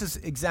heresy, and this is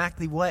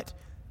exactly what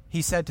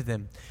he said to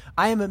them.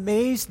 I am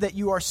amazed that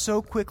you are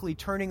so quickly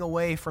turning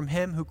away from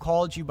him who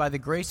called you by the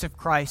grace of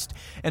Christ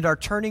and are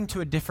turning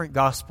to a different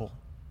gospel.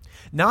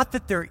 Not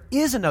that there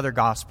is another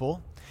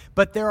gospel,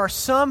 but there are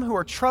some who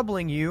are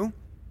troubling you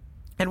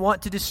and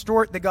want to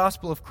distort the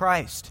gospel of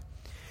Christ.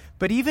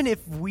 But even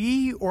if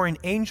we or an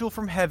angel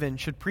from heaven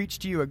should preach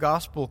to you a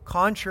gospel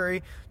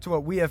contrary to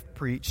what we have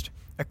preached,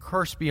 a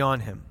curse be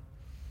on him.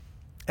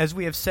 As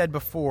we have said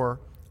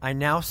before, I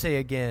now say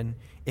again,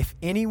 if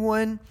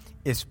anyone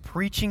is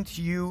preaching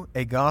to you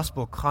a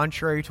gospel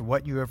contrary to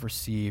what you have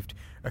received,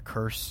 a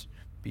curse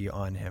be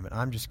on him. And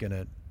I'm just going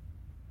to,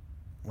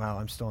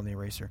 I'm still on the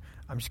eraser.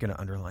 I'm just going to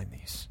underline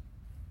these.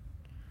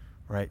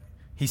 Right?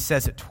 He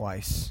says it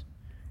twice,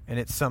 and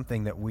it's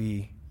something that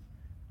we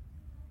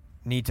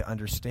need to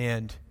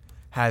understand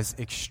has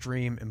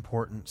extreme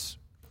importance.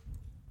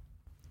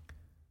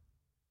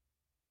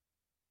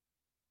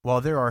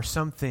 While there are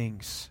some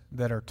things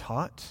that are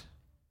taught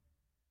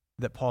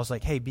that Paul's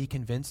like, hey, be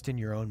convinced in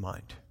your own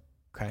mind,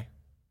 okay?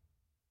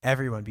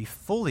 Everyone be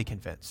fully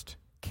convinced.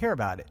 Care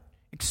about it.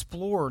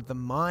 Explore the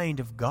mind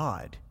of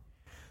God.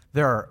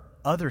 There are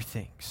other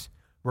things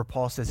where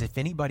Paul says, if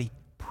anybody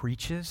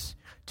preaches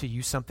to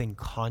you something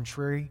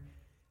contrary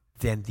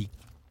than the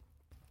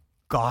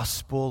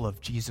gospel of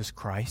Jesus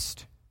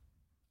Christ,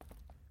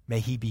 may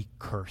he be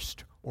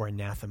cursed or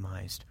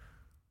anathemized,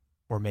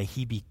 or may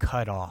he be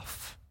cut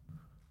off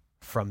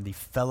from the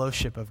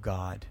fellowship of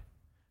God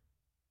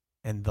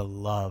and the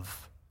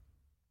love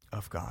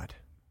of God.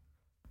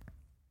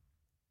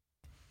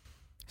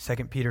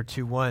 2 Peter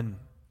 2:1.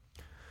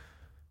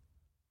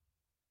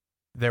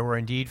 There were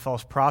indeed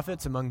false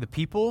prophets among the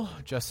people,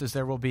 just as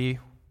there will be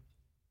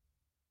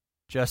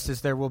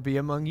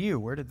among you.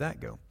 Where did that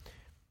go?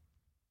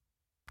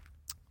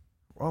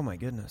 Oh my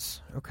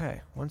goodness.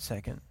 Okay, 1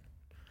 second.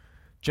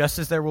 Just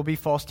as there will be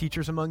false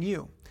teachers among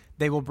you.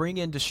 They will bring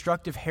in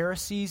destructive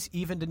heresies,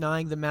 even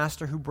denying the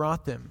master who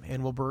brought them,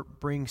 and will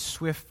bring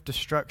swift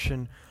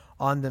destruction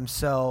on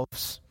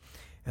themselves.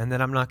 And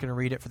then I'm not going to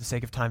read it for the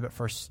sake of time, but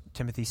 1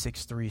 Timothy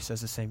 6:3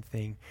 says the same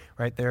thing,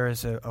 right? There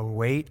is a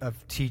weight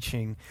of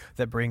teaching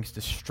that brings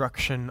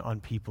destruction on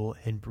people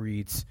and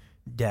breeds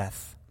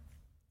death.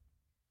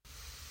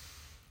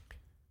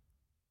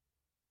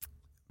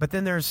 But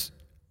then there's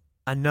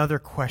another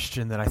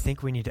question that I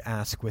think we need to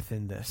ask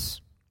within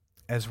this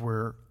as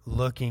we're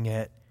looking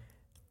at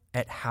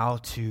how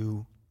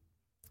to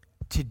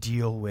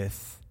deal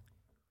with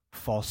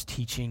false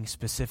teaching,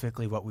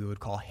 specifically what we would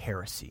call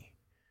heresy,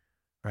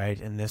 right?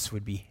 And this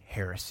would be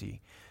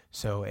heresy.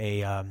 So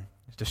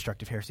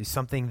destructive heresy,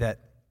 something that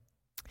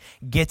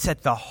gets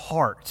at the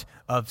heart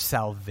of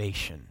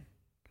salvation,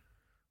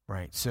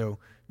 right? So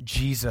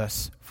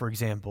Jesus, for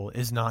example,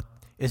 is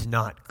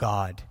not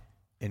God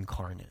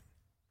incarnate,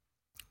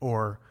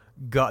 or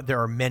God.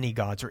 There are many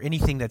gods, or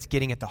anything that's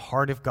getting at the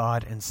heart of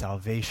God and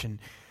salvation.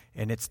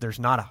 And there's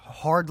not a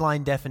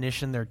hardline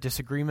definition. There are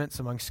disagreements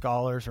among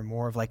scholars, or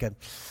more of like a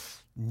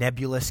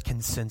nebulous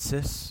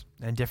consensus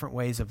and different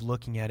ways of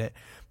looking at it.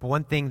 But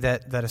one thing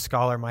that a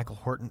scholar, Michael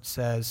Horton,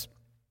 says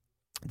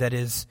that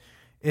is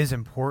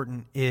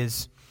important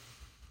is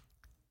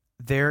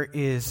there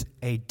is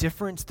a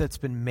difference that's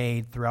been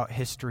made throughout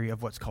history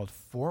of what's called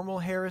formal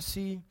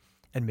heresy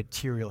and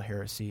material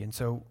heresy. And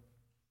so,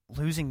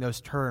 losing those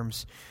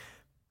terms,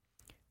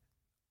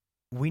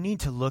 we need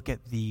to look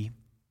at the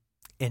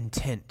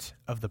intent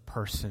of the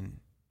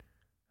person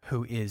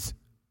who is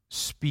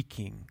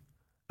speaking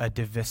a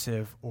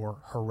divisive or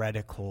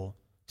heretical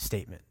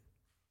statement.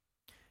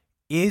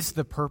 Is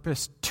the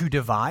purpose to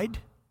divide?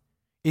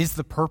 Is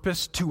the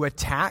purpose to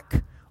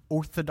attack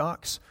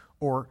orthodox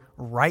or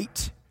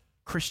right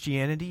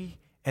Christianity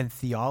and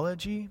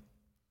theology?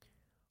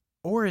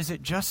 Or is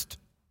it just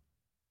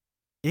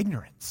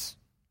ignorance?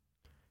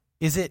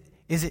 Is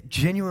it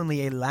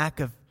genuinely a lack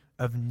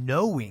of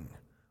knowing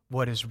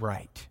what is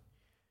right?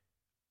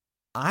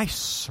 I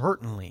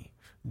certainly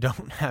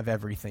don't have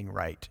everything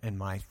right in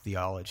my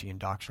theology and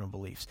doctrinal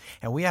beliefs.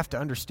 And we have to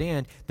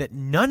understand that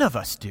none of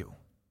us do.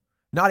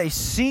 Not a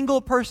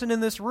single person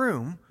in this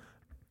room,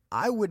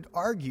 I would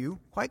argue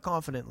quite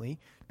confidently,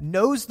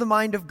 knows the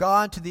mind of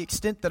God to the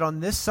extent that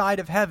on this side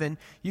of heaven,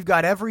 you've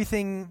got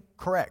everything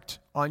correct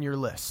on your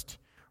list,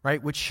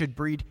 right? Which should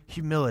breed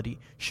humility,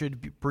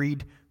 should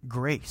breed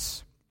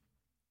grace.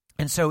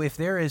 And so if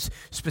there is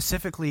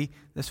specifically,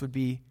 this would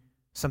be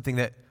something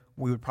that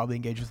we would probably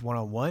engage with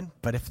one-on-one,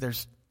 but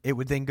it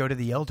would then go to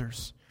the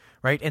elders,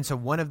 right? And so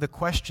one of the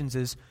questions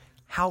is,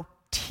 how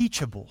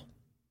teachable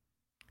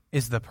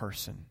is the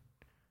person?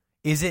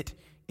 Is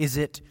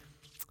it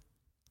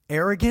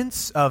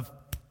arrogance of,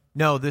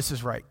 no, this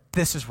is right,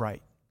 this is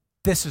right,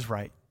 this is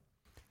right,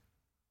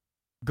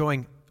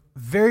 going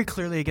very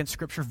clearly against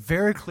Scripture,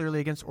 very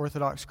clearly against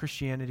Orthodox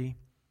Christianity?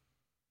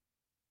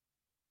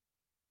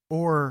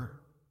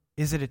 Or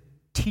is it a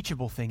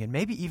teachable thing? And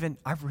maybe even,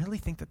 I really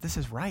think that this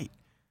is right,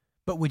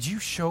 but would you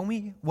show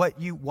me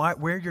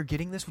where you're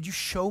getting this? Would you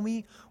show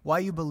me why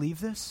you believe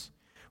this?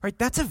 Right?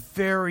 That's a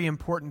very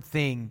important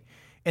thing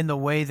in the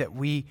way that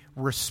we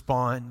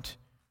respond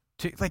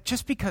to, like,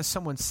 just because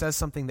someone says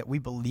something that we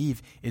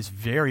believe is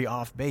very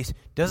off base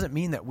doesn't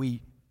mean that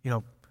we,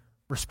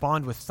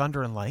 respond with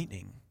thunder and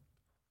lightning.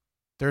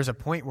 There's a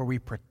point where we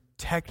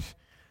protect,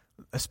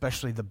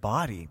 especially the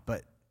body,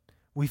 but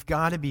we've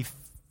got to be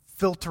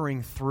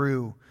filtering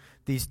through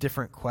these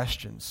different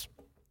questions.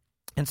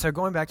 And so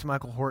going back to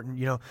Michael Horton,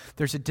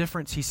 there's a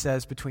difference, he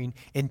says, between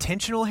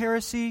intentional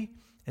heresy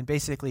and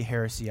basically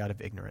heresy out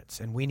of ignorance.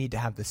 And we need to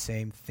have the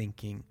same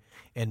thinking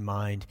in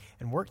mind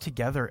and work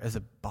together as a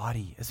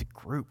body, as a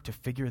group, to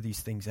figure these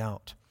things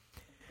out.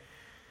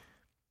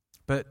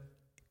 But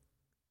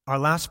our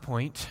last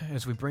point,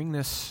 as we bring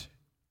this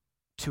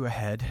to a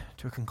head,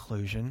 to a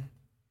conclusion,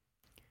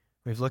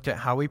 we've looked at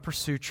how we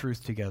pursue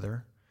truth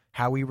together,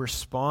 how we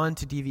respond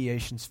to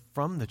deviations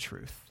from the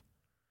truth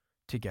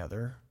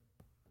together.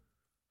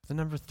 The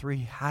number 3,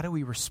 how do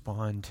we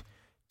respond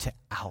to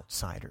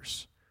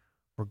outsiders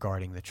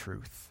regarding the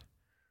truth?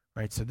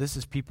 Right? So this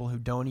is people who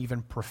don't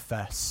even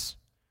profess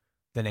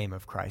the name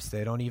of Christ.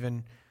 They don't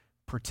even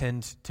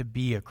pretend to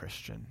be a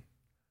Christian,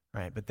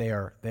 right? But they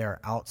are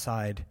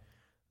outside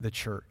the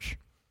church.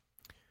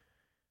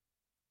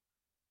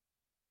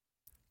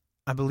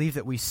 I believe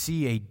that we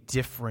see a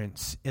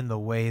difference in the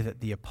way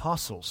that the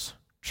apostles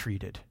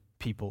treated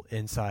people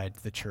inside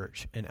the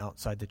church and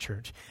outside the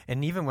church.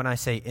 And even when I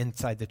say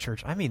inside the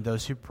church, I mean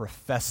those who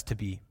profess to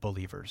be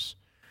believers,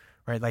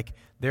 right? Like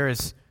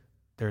there's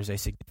a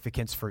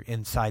significance for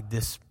inside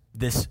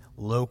this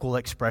local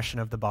expression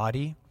of the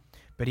body,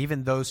 but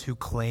even those who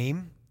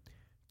claim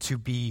to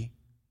be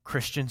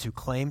Christians, who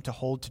claim to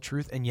hold to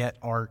truth, and yet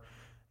are,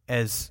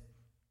 as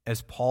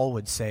Paul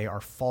would say,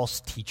 are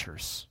false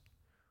teachers,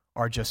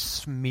 are just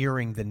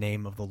smearing the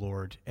name of the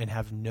Lord and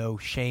have no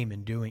shame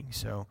in doing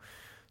so.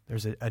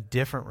 There's a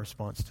different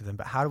response to them.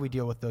 But how do we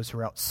deal with those who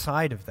are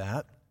outside of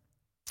that?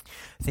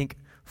 I think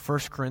 1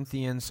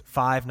 Corinthians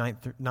 5,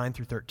 9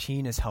 through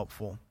 13 is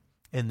helpful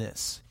in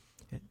this.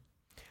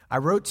 I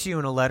wrote to you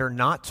in a letter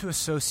not to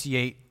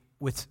associate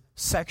with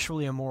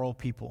sexually immoral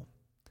people.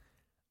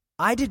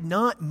 I did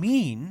not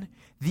mean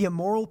the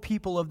immoral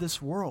people of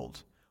this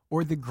world,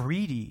 or the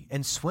greedy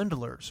and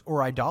swindlers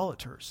or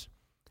idolaters.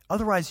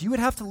 Otherwise, you would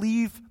have to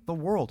leave the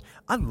world.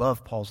 I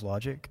love Paul's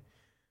logic.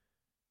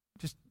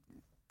 Just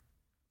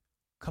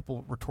a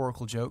couple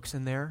rhetorical jokes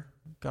in there.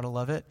 Gotta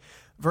love it.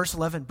 Verse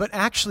 11, but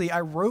actually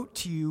I wrote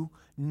to you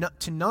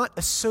not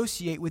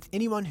associate with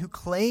anyone who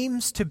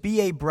claims to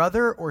be a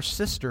brother or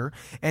sister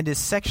and is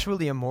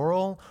sexually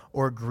immoral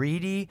or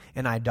greedy,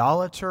 an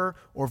idolater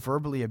or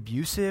verbally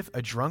abusive,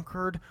 a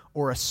drunkard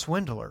or a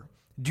swindler.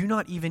 do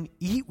not even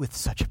eat with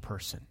such a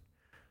person.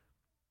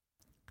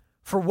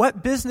 For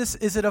what business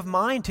is it of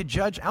mine to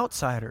judge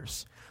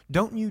outsiders?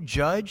 Don't you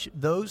judge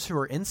those who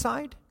are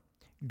inside?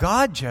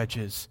 God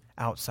judges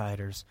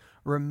outsiders.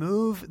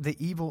 Remove the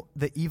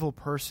evil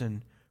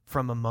person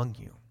from among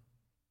you.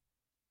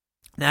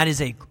 That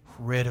is a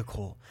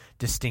critical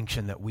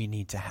distinction that we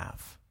need to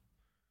have.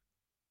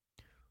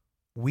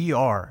 We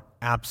are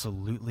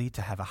absolutely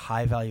to have a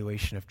high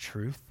valuation of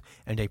truth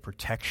and a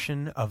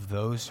protection of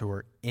those who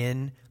are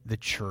in the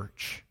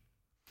church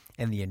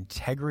and the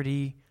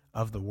integrity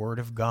of the Word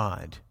of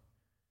God.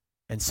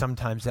 And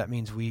sometimes that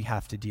means we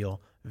have to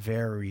deal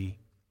very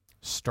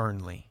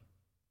sternly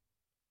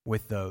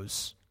with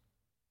those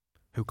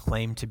who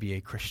claim to be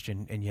a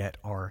Christian and yet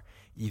are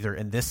either,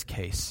 in this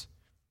case,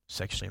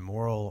 sexually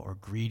immoral or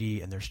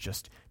greedy, and there's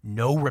just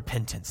no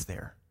repentance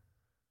there.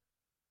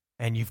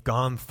 And you've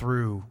gone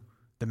through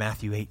the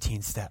Matthew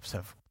 18 steps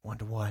of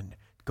one-to-one,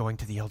 going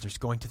to the elders,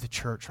 going to the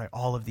church, right?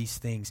 All of these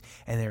things,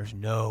 and there's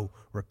no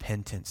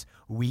repentance.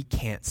 We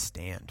can't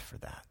stand for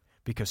that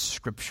because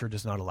Scripture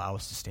does not allow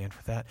us to stand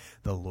for that.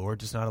 The Lord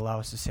does not allow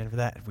us to stand for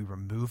that. If we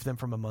remove them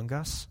from among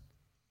us.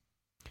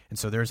 And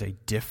so there's a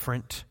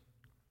different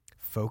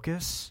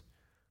focus.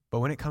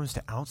 But when it comes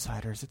to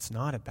outsiders, it's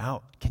not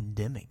about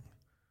condemning.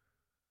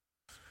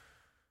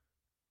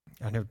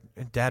 I know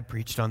Dad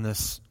preached on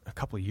this a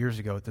couple of years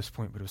ago at this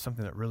point, but it was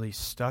something that really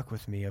stuck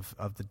with me of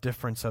the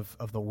difference of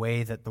the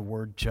way that the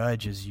word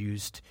judge is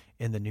used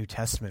in the New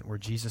Testament, where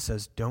Jesus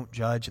says, don't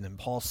judge, and then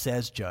Paul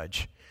says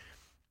judge,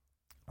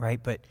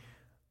 right? But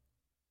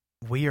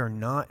we are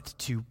not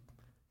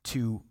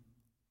to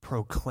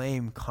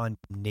proclaim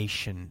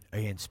condemnation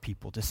against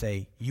people, to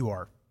say, you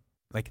are,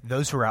 like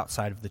those who are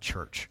outside of the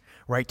church,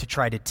 right? To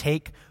try to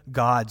take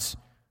God's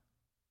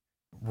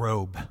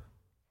robe,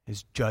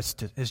 his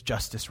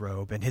justice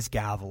robe and his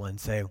gavel and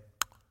say,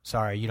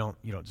 sorry, you don't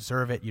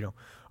deserve it.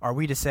 Are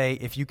we to say,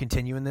 if you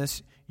continue in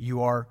this,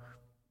 you are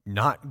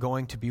not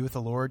going to be with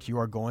the Lord, you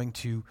are going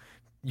to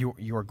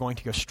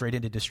go straight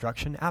into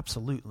destruction?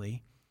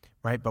 Absolutely.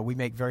 Right? But we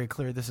make very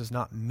clear this is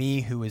not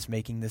me who is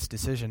making this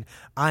decision.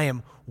 I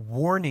am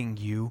warning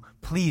you,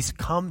 please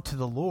come to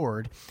the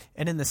Lord.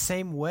 And in the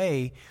same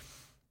way,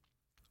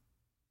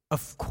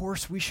 of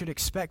course, we should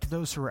expect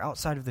those who are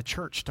outside of the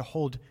church to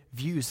hold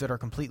views that are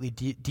completely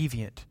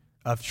deviant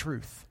of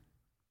truth.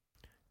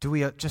 Do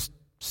we just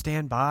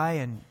stand by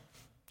and,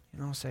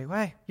 say,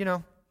 well,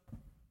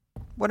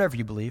 whatever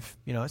you believe,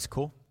 it's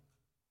cool.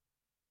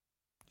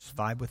 Just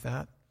vibe with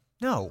that?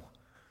 No.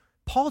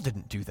 Paul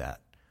didn't do that.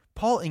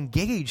 Paul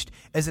engaged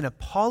as an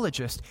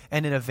apologist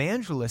and an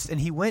evangelist,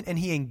 and he went and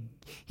he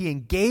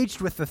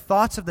engaged with the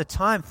thoughts of the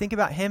time. Think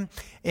about him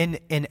in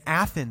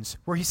Athens,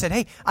 where he said,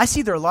 hey, I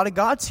see there are a lot of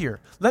gods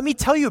here. Let me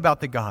tell you about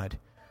the God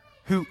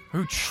who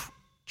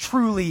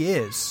truly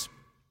is.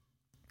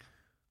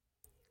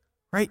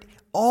 Right?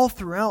 All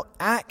throughout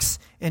Acts,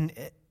 and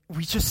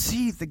we just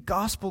see the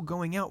gospel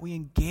going out. We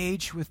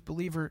engage with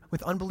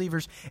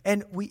unbelievers,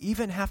 and we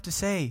even have to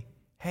say,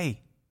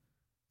 hey,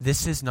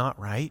 this is not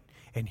right,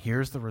 and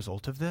here's the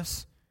result of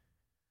this.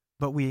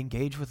 But we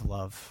engage with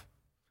love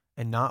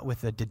and not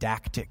with a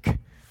didactic,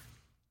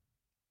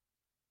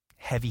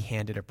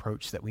 heavy-handed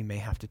approach that we may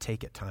have to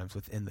take at times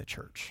within the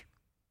church.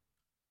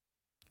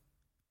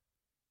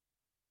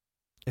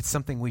 It's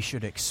something we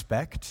should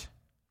expect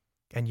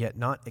and yet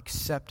not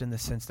accept in the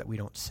sense that we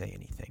don't say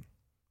anything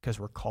because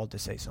we're called to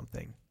say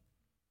something.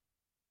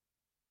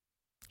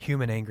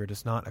 Human anger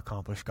does not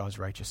accomplish God's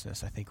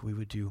righteousness. I think we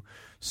would do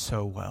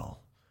so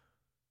well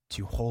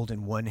to hold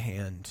in one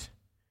hand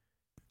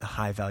a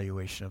high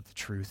valuation of the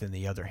truth, and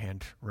the other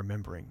hand,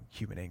 remembering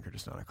human anger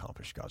does not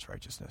accomplish God's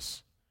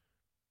righteousness.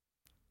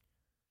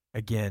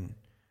 Again,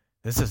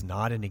 this is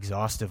not an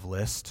exhaustive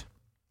list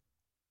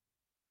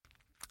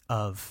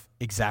of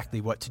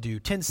exactly what to do.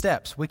 10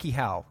 steps,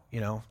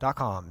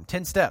 wikihow.com,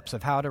 10 steps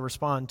of how to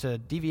respond to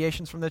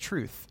deviations from the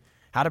truth,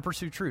 how to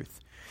pursue truth.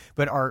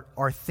 But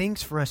are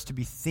things for us to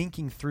be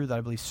thinking through that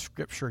I believe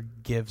Scripture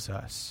gives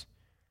us.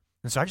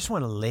 And so I just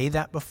want to lay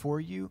that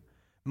before you.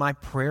 My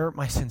prayer,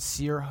 my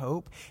sincere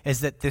hope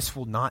is that this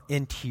will not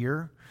end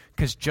here.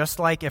 Because just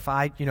like if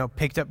I,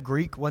 picked up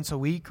Greek once a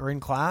week or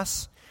in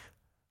class,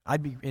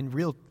 I'd be in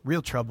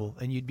real trouble,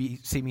 and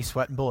you'd see me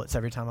sweating bullets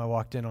every time I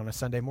walked in on a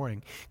Sunday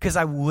morning because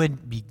I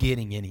wouldn't be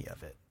getting any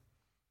of it.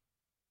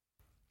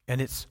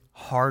 And it's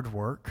hard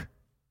work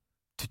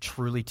to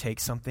truly take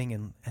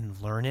something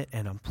and learn it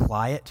and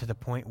apply it to the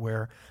point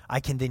where I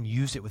can then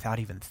use it without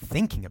even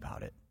thinking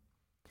about it.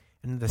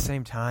 And at the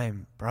same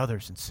time,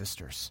 brothers and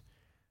sisters,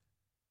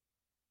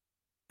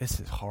 this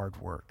is hard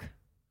work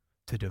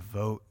to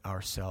devote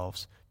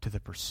ourselves to the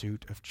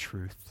pursuit of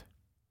truth.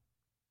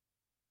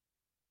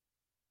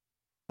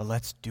 But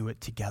let's do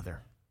it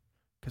together,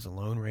 because a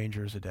lone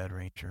ranger is a dead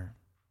ranger.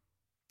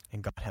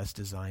 And God has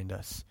designed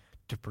us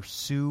to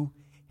pursue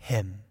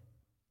Him,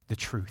 the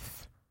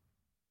truth,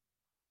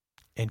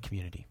 in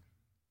community.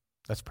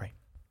 Let's pray.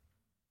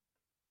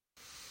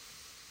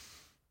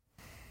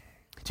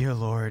 Dear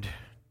Lord,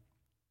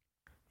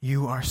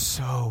 you are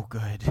so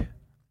good.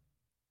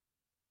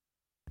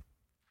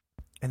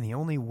 And the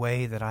only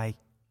way that I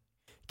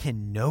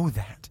can know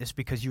that is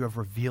because you have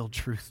revealed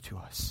truth to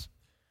us.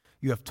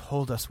 You have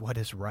told us what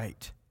is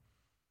right.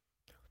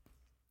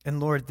 And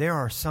Lord, there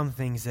are some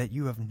things that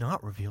you have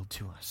not revealed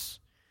to us,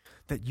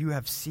 that you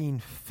have seen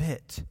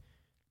fit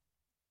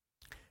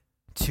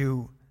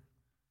to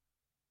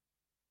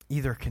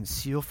either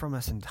conceal from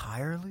us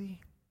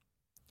entirely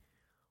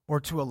or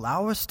to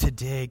allow us to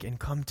dig and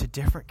come to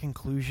different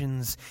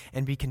conclusions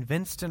and be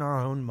convinced in our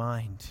own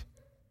mind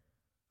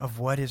of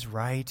what is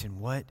right and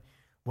what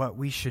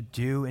we should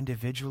do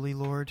individually,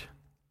 Lord.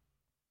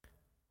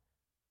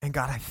 And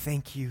God, I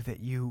thank you that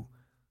you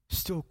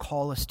still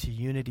call us to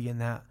unity in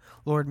that.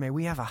 Lord, may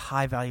we have a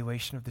high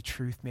valuation of the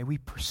truth. May we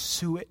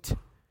pursue it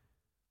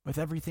with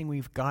everything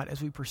we've got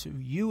as we pursue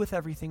you with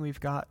everything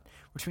we've got,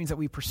 which means that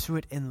we pursue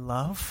it in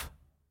love.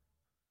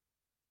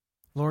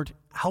 Lord,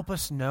 help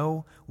us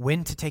know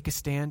when to take a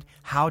stand,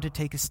 how to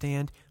take a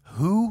stand,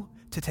 who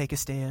to take a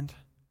stand.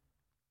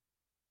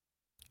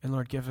 And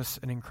Lord, give us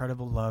an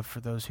incredible love for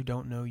those who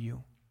don't know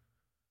you,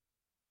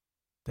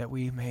 that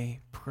we may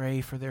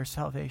pray for their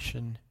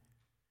salvation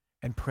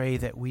and pray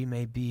that we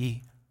may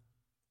be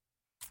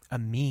a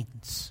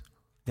means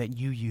that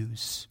you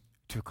use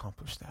to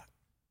accomplish that.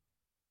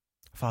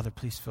 Father,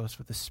 please fill us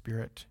with the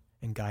Spirit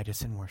and guide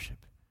us in worship.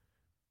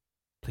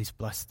 Please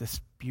bless this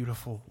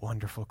beautiful,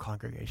 wonderful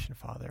congregation,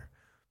 Father,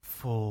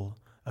 full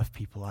of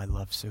people I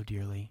love so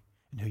dearly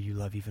and who you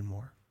love even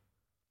more.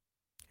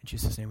 In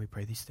Jesus' name we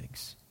pray these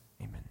things.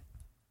 Amen.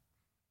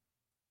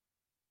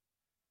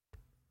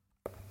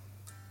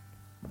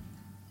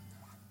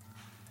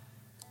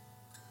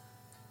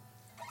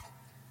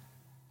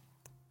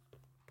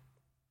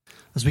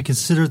 As we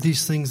consider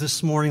these things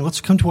this morning,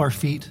 let's come to our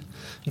feet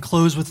and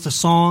close with the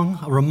song,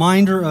 a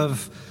reminder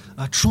of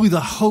truly the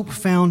hope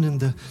found in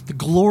the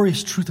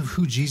glorious truth of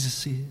who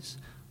Jesus is,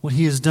 what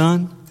he has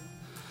done.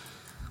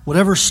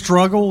 Whatever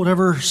struggle,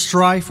 whatever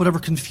strife, whatever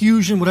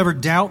confusion, whatever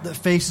doubt that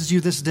faces you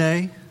this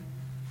day,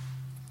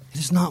 it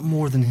is not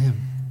more than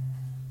him.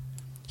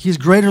 He is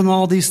greater than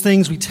all these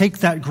things. We take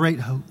that great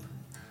hope.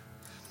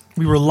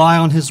 We rely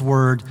on his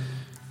word.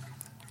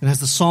 And as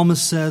the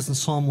psalmist says in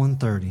Psalm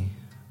 130,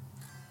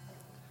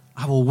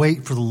 I will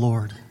wait for the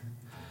Lord.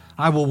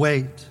 I will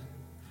wait,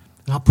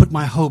 and I'll put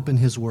my hope in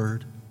his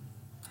word.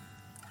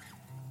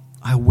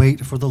 I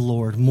wait for the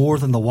Lord more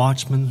than the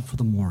watchman for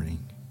the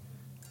morning.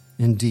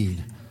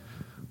 Indeed,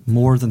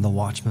 more than the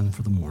watchman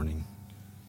for the morning.